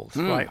really cold,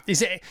 right?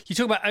 You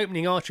talk about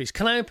opening arteries.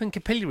 Can I open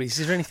capillaries?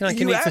 Is there anything I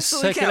can eat for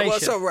circulation? Well,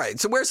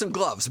 so wear some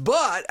gloves.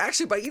 But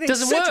actually, by eating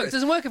citrus...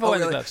 Doesn't work if I wear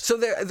the gloves. So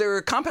there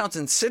are compounds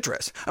in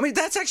citrus. I mean,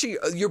 that's actually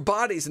your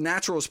body's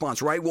natural response,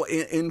 right? Well,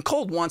 in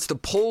cold wants to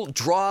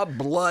draw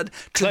blood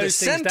to the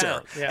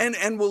center. Yeah.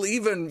 And will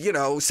even,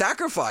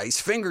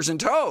 sacrifice fingers and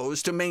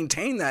toes to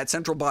maintain that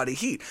central body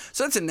heat.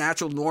 So that's a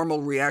natural,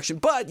 normal reaction.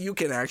 But you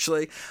can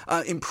actually...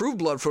 improve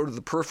blood flow to the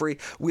periphery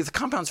with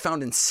compounds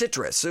found in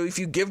citrus. So if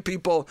you give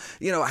people,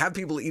 have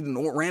people eat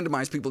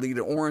randomize people to eat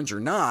an orange or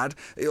not,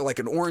 like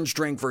an orange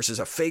drink versus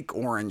a fake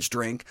orange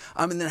drink,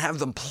 and then have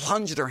them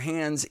plunge their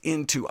hands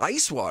into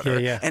ice water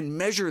and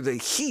measure the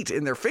heat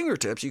in their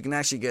fingertips, you can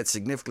actually get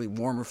significantly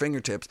warmer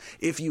fingertips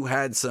if you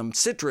had some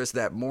citrus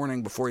that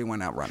morning before you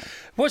went out running.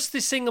 What's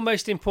the single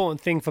most important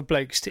thing for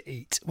blokes to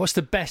eat? What's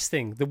the best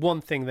thing, the one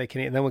thing they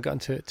can eat? And then we'll get on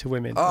to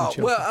women. Oh,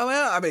 well,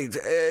 I mean,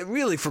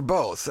 really for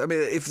both. I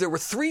mean, if there were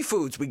 3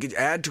 foods we could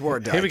add to our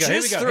diet. Here we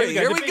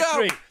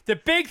go. The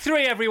big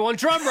 3, everyone.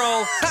 Drum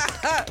roll.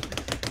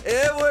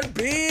 It would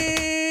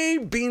be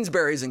beans,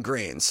 berries, and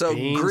greens. So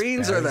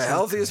greens are the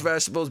healthiest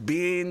vegetables,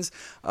 beans,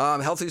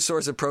 healthiest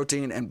source of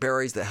protein, and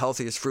berries, the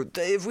healthiest fruit.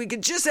 If we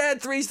could just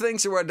add 3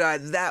 things to our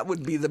diet, that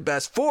would be the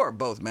best for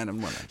both men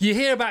and women. You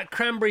hear about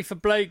cranberry for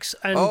blokes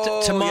and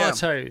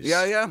tomatoes.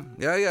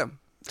 Yeah.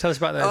 Tell us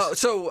about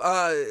those.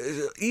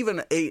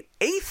 Even an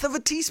eighth of a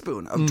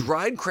teaspoon of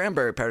dried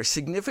cranberry powder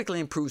significantly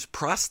improves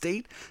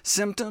prostate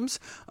symptoms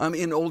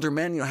in older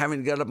men, having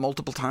to get up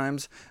multiple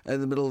times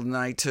in the middle of the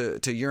night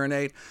to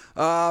urinate.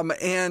 The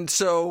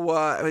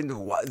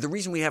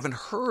reason we haven't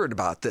heard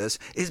about this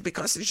is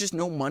because there's just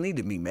no money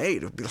to be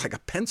made. It would be like a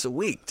pence a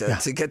week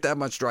to get that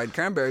much dried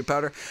cranberry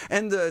powder.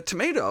 And the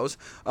tomatoes,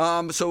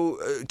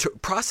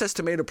 processed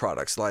tomato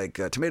products like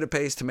tomato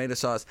paste, tomato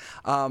sauce,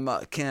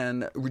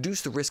 can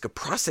reduce the risk of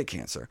prostate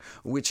cancer,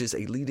 which is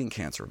a leading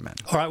cancer of men.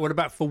 All right, what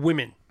about for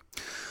women?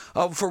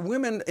 For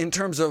women, in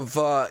terms of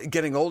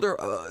getting older,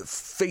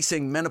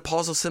 facing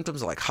menopausal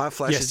symptoms like hot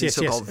flashes, these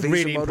so-called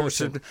vasomotor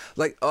symptoms,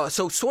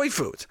 so soy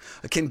foods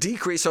can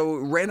decrease. So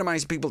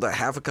randomizing people to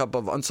half a cup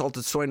of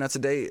unsalted soy nuts a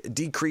day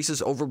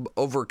decreases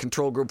over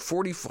control group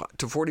 40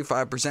 to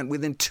 45%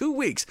 within 2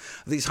 weeks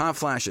of these hot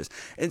flashes.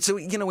 And so,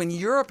 in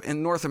Europe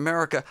and North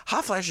America,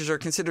 hot flashes are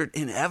considered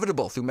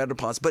inevitable through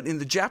menopause. But in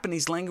the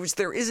Japanese language,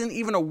 there isn't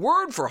even a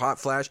word for hot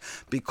flash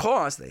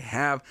because they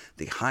have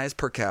the highest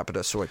per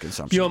capita soy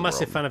consumption. You're a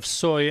massive fan of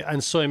soy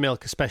and soy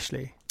milk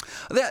especially.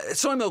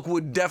 Soy milk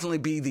would definitely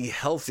be the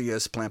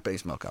healthiest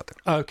plant-based milk out there.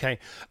 Okay.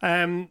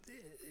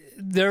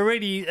 There are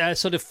really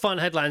sort of fun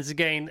headlines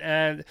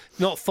again.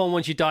 Not fun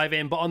once you dive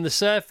in, but on the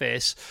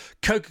surface,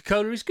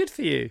 Coca-Cola is good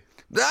for you.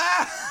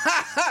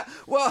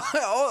 Well,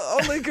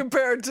 only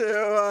compared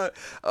to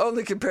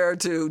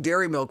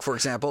dairy milk, for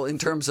example, in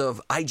terms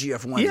of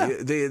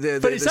IGF-1,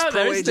 the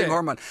pro-aging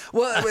hormone.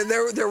 Well,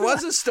 there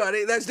was a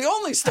study. That's the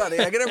only study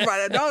I could ever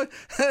find.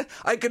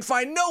 I could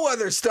find no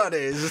other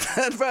studies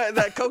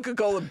that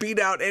Coca-Cola beat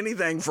out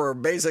anything for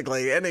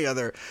basically any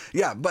other.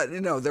 Yeah, but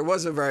there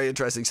was a very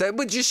interesting study,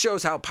 but just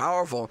shows how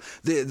powerful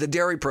the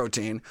dairy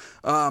protein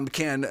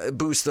can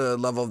boost the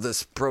level of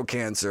this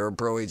pro-cancer,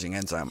 pro-aging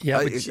enzyme.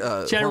 Yeah,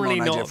 but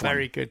generally not IGF-1.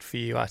 very good for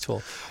you at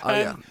all.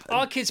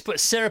 Our kids put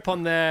syrup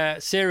on their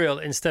cereal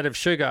instead of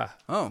sugar.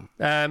 Oh.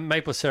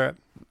 Maple syrup.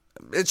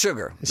 It's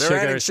sugar. They're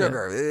adding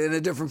sugar in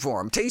a different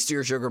form.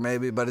 Tastier sugar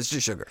maybe, but it's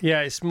just sugar. Yeah,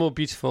 it's more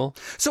beautiful.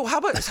 So how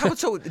about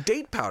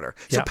date powder?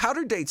 So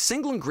powdered dates,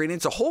 single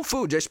ingredients, a whole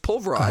food, just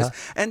pulverized.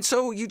 And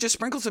so you just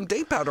sprinkle some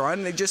date powder on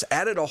and they just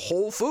added a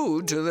whole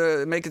food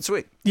to make it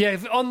sweet. Yeah,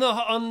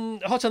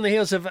 hot on the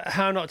heels of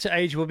How Not to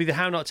Age will be the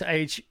How Not to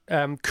Age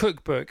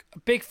cookbook.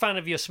 Big fan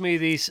of your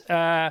smoothies.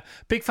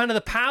 Big fan of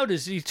the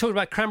powders. You talked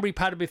about cranberry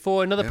powder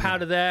before, another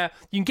powder there.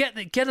 You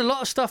can get a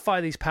lot of stuff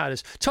via these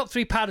powders. Top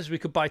 3 powders we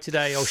could buy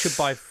today or should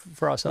buy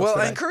for ourselves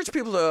today. I encourage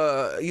people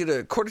to eat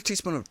a quarter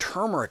teaspoon of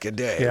turmeric a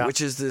day, which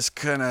is this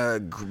kind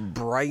of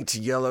bright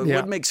yellow.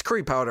 What makes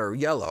curry powder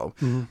yellow?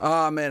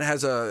 Mm-hmm. It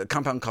has a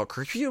compound called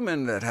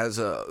curcumin that has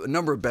a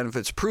number of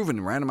benefits proven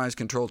in randomized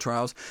controlled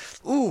trials.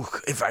 Ooh,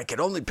 if I could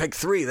only pick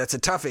 3, that's a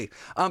toughie.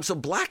 So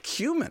black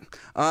cumin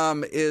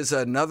is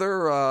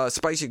another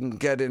spice you can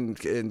get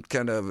in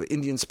kind of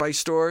Indian spice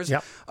stores.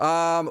 Yep.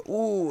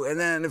 And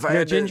then if I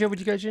had ginger, would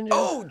you go ginger?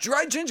 Oh,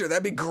 dried ginger,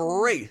 that'd be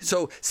great.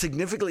 So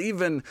significantly,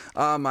 even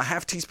a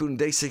half teaspoon a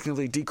day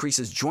significantly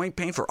decreases joint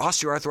pain for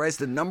osteoarthritis,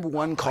 the number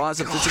one cause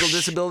of physical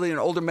disability in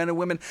older men and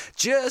women.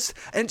 Just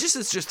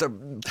as just a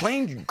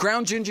plain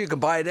ground ginger you can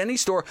buy at any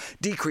store,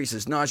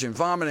 decreases nausea and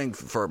vomiting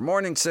for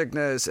morning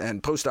sickness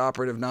and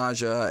post-operative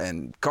nausea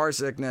and car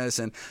sickness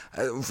and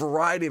a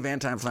variety of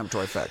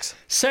anti-inflammatory effects.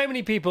 So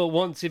many people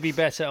want to be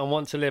better and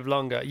want to live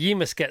longer. You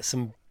must get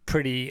some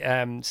pretty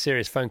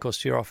serious phone calls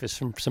to your office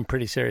from some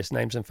pretty serious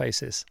names and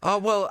faces.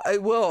 Well, I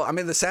will. I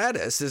mean, the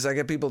saddest is I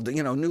get people,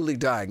 newly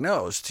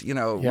diagnosed,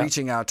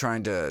 reaching out,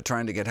 trying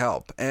to get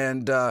help.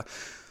 And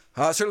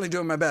certainly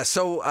doing my best.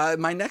 So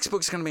my next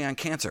book is going to be on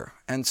cancer.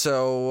 And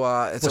so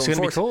what's it going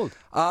to be called?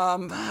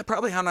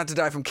 Probably How Not to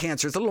Die from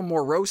Cancer. It's a little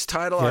more roast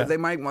title. Yeah.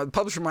 The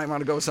publisher might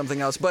want to go with something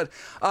else. But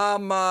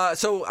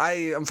so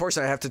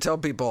unfortunately, I have to tell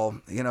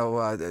people,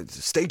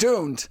 stay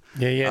tuned.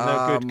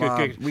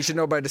 Good. We should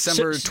know by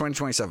December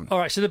 2027. All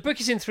right. So the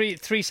book is in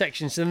three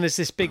sections, and there's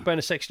this big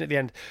bonus section at the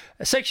end.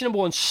 Section number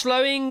 1,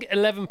 Slowing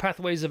 11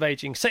 Pathways of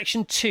Aging.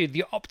 Section 2,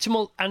 The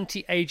Optimal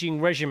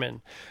Anti-Aging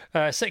Regimen.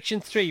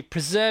 Section 3,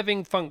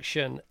 Preserving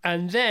Function.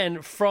 And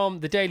then from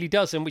the Daily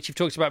Dozen, which you've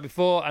talked about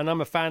before, and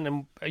I'm a fan,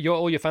 and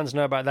all your fans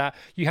know about that,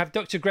 you have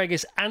Dr.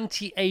 Gregor's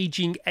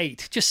Anti-Aging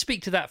 8. Just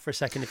speak to that for a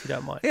second, if you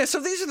don't mind. Yeah, so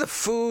these are the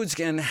foods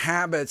and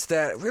habits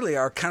that really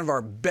are kind of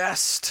our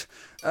best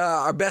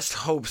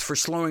hopes for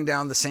slowing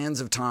down the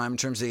sands of time in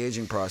terms of the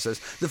aging process.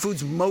 The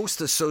foods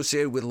most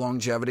associated with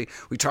longevity.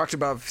 We talked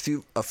about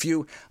a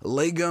few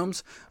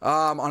legumes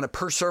on a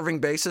per-serving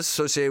basis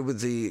associated with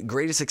the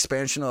greatest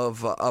expansion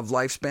of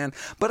lifespan.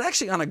 But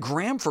actually on a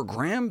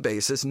gram-for-gram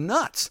basis,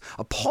 nuts,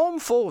 a palm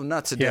full of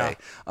nuts a day,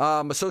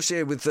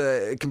 associated with,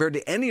 compared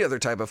to any other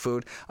type of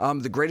food,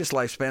 the greatest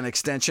lifespan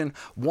extension.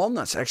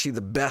 Walnuts, actually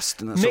the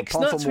best. Mixed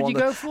nuts would you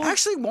go for?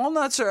 Actually,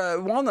 walnuts,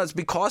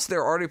 because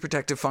their artery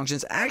protective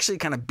functions actually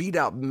kind kind of beat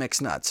out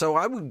mixed nuts. So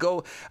I would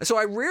go. So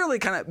I rarely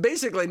kind of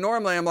basically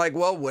normally I'm like,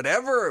 well,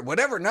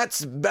 whatever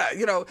nuts,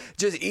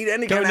 just eat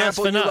any kind of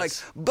apple you like.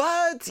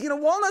 But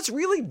walnuts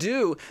really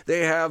do.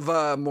 They have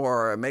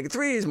more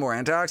omega-3s, more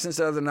antioxidants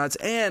than other nuts,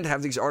 and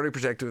have these artery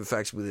protective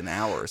effects within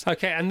hours.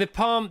 Okay, and the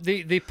palm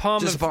just of a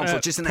palmful,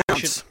 just an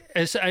ounce.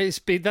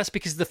 That's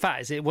because of the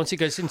fat, is it? Once it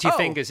goes into your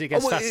fingers, it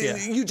gets fastier.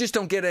 You just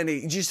don't get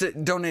any. You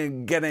just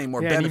don't get any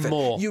more benefit.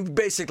 Anymore. You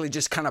basically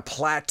just kind of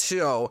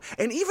plateau.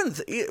 And even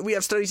we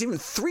have studies, even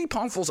 3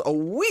 palmfuls a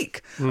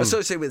week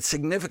associated with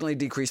significantly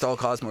decreased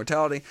all-cause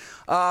mortality.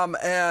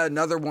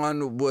 Another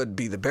one would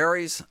be the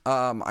berries.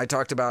 I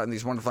talked about in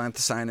these wonderful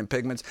anthocyanin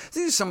pigments.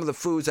 These are some of the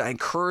foods I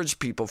encourage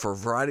people for a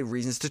variety of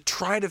reasons to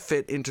try to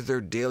fit into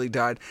their daily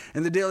diet.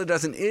 And the Daily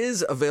Dozen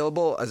is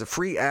available as a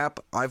free app,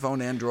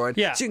 iPhone, Android.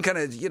 Yeah. So you can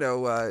kind of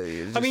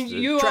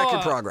you track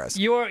your progress.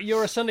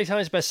 You're a Sunday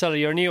Times bestseller.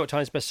 You're a New York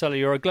Times bestseller.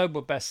 You're a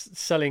global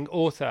best-selling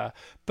author.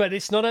 But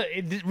it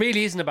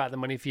really isn't about the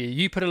money for you.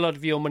 You put a lot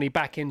of your money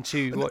back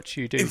into what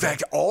you do. In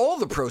fact, all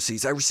the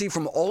proceeds I receive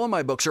from all of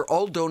my books are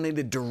all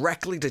donated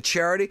directly to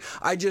charity.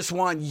 I just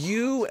want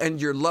you and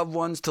your loved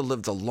ones to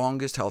live the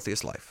longest,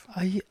 healthiest life.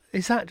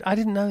 Is that? I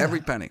didn't know that. Every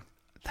penny.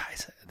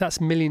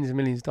 That's millions and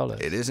millions of dollars.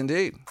 It is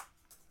indeed.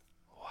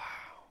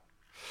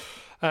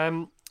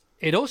 Wow.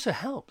 It also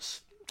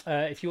helps.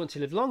 If you want to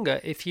live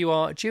longer, if you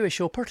are Jewish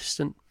or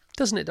Protestant,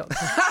 doesn't it, Doctor?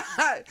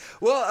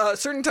 Well,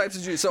 certain types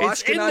of Jews. So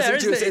it's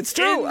Ashkenazi Jews. It's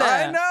true.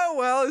 I know.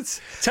 Well,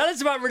 tell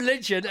us about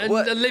religion and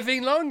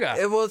living longer.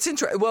 Well, it's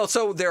interesting. Well,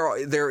 so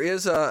there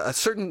is a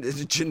certain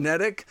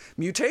genetic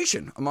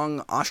mutation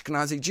among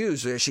Ashkenazi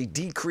Jews that actually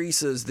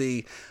decreases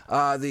the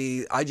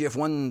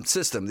IGF-1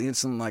 system, the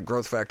insulin-like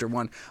growth factor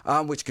 1,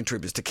 which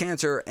contributes to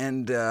cancer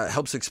and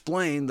helps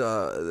explain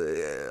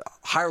the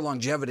higher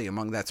longevity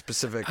among that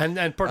specific.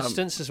 And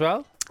Protestants as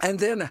well. And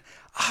then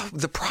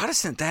the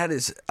Protestant, that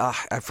is,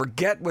 I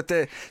forget what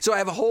so I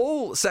have a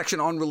whole section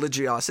on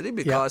religiosity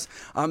because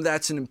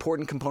that's an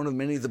important component of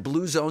many of the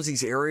blue zones,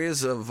 these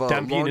areas of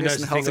Dan Buettner knows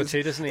and a health. thing or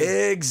two, doesn't he?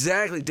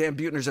 Exactly. Dan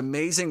Buettner's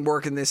amazing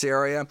work in this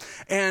area.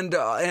 And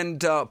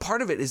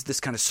part of it is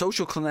this kind of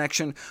social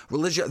connection,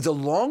 religion. The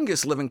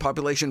longest living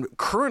population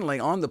currently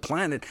on the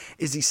planet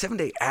is the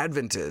Seventh-day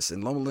Adventists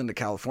in Loma Linda,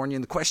 California.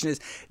 And the question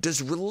is,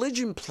 does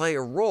religion play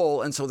a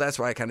role? And so that's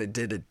why I kind of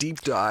did a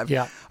deep dive.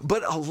 Yeah.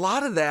 But a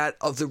lot of that,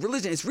 of the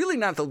religion, it's really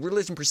not the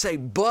religion per se,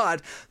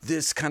 but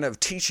this kind of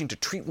teaching to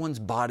treat one's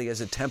body as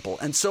a temple.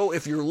 And so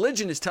if your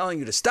religion is telling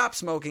you to stop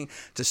smoking,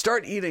 to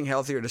start eating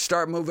healthier, to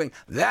start moving,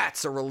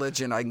 that's a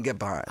religion I can get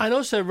behind. And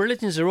also,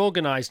 religions are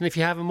organized. And if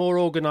you have a more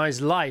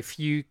organized life,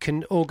 you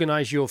can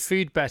organize your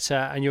food better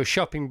and your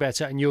shopping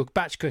better and your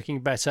batch cooking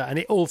better. And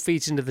it all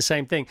feeds into the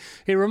same thing.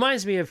 It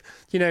reminds me of,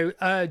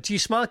 do you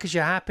smile because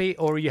you're happy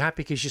or are you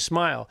happy because you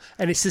smile?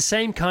 And it's the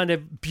same kind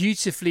of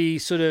beautifully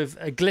sort of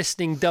a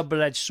glistening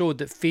double-edged sword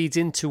that feeds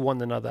into one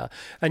another.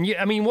 And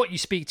what you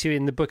speak to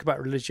in the book about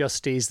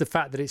religiosity is the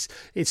fact that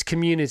it's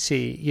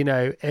community.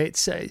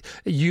 It's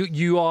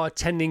you are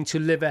tending to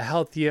live a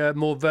healthier,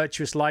 more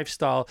virtuous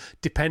lifestyle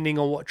depending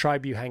on what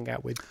tribe you hang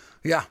out with.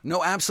 Yeah,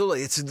 no,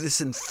 absolutely. It's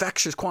this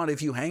infectious quantity.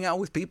 If you hang out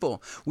with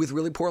people with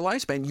really poor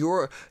lifespan,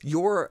 your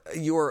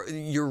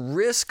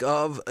risk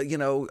of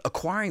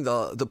acquiring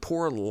the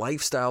poor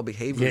lifestyle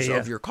behaviors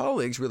of your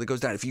colleagues really goes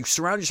down. If you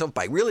surround yourself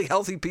by really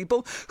healthy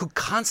people who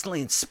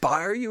constantly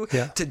inspire you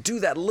to do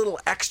that little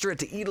extra,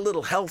 to eat a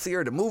little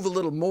healthier, to move a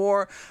little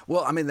more,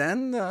 well,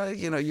 then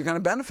you're going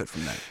to benefit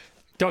from that.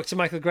 Dr.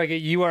 Michael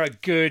Greger, you are a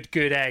good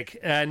egg.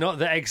 Not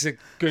that eggs are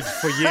good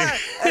for you.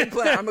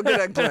 Eggplant. I'm a good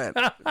eggplant.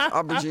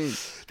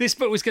 Aubergine. This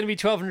book was going to be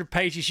 1,200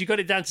 pages. You got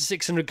it down to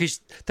 600 because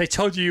they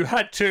told you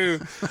had to.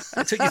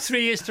 It took you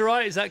 3 years to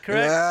write. Is that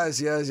correct?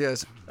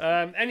 Yes.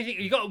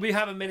 Anything? We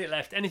have a minute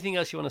left. Anything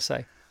else you want to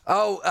say?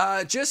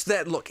 Just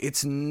that. Look,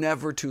 it's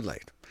never too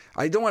late.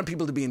 I don't want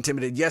people to be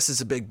intimidated. Yes,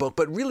 it's a big book,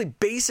 but really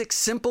basic,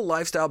 simple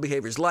lifestyle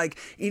behaviors like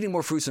eating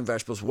more fruits and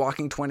vegetables,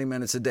 walking 20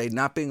 minutes a day,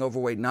 not being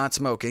overweight, not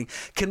smoking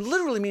can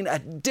literally mean a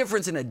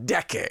difference in a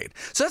decade.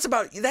 So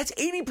that's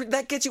 80.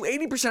 That gets you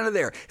 80% of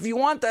there. If you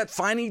want that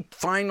final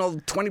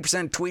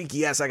 20% tweak,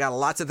 yes, I got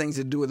lots of things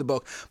to do with the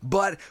book,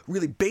 but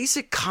really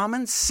basic,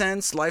 common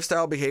sense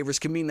lifestyle behaviors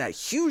can mean that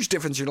huge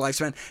difference in your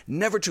lifespan.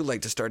 Never too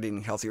late to start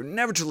eating healthier.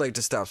 Never too late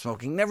to stop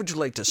smoking. Never too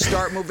late to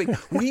start moving.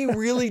 We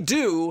really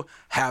do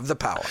have the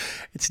power.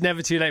 It's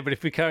never too late, but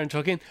if we carry on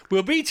talking,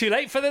 we'll be too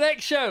late for the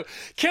next show.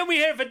 Can we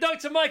hear it for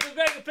Dr. Michael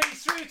Greger,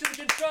 please, through to the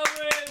control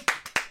room,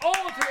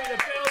 all through the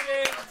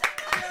building.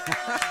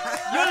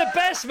 You're the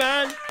best,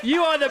 man.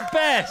 You are the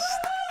best.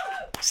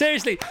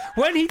 Seriously,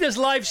 when he does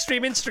live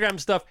stream Instagram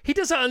stuff, he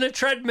does it on a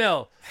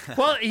treadmill.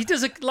 Well, he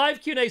does a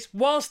live Q&As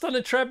whilst on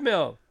a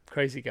treadmill.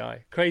 Crazy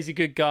guy. Crazy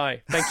good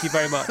guy. Thank you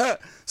very much.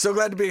 So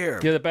glad to be here.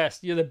 You're the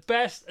best. You're the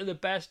best and the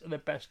best and the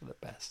best and the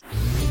best.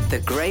 The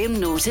Graham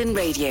Norton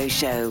Radio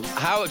Show.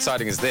 How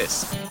exciting is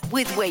this?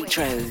 With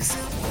Waitrose.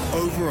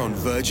 Over on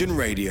Virgin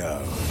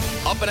Radio.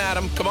 Up and at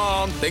 'em, come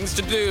on, things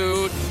to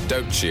do.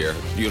 Don't cheer,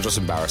 you'll just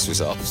embarrass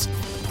yourselves.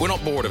 We're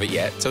not bored of it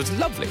yet, so it's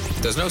lovely.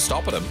 There's no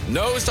stopping them.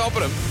 No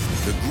stopping them.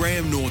 The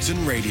Graham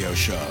Norton Radio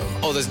Show.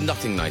 Oh, there's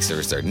nothing nicer,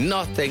 is there?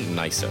 Nothing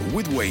nicer.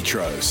 With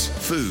Waitrose.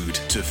 Food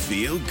to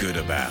feel good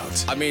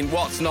about. I mean,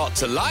 what's not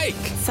to like?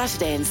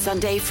 Saturday and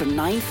Sunday from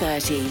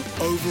 9:30.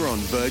 Over on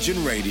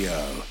Virgin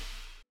Radio.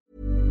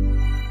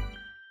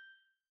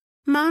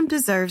 Mom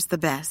deserves the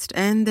best,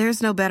 and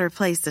there's no better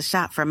place to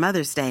shop for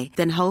Mother's Day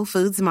than Whole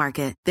Foods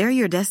Market. They're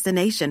your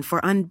destination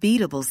for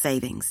unbeatable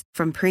savings,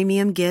 from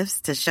premium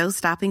gifts to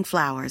show-stopping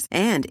flowers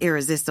and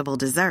irresistible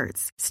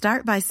desserts.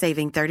 Start by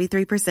saving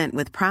 33%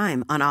 with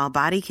Prime on all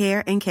body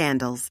care and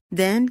candles.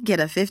 Then get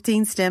a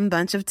 15-stem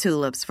bunch of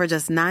tulips for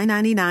just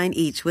 $9.99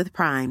 each with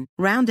Prime.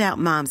 Round out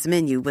Mom's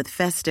menu with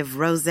festive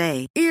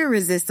rosé,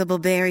 irresistible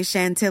berry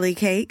chantilly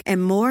cake,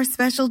 and more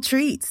special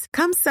treats.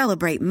 Come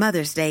celebrate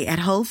Mother's Day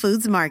at Whole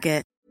Foods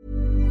Market.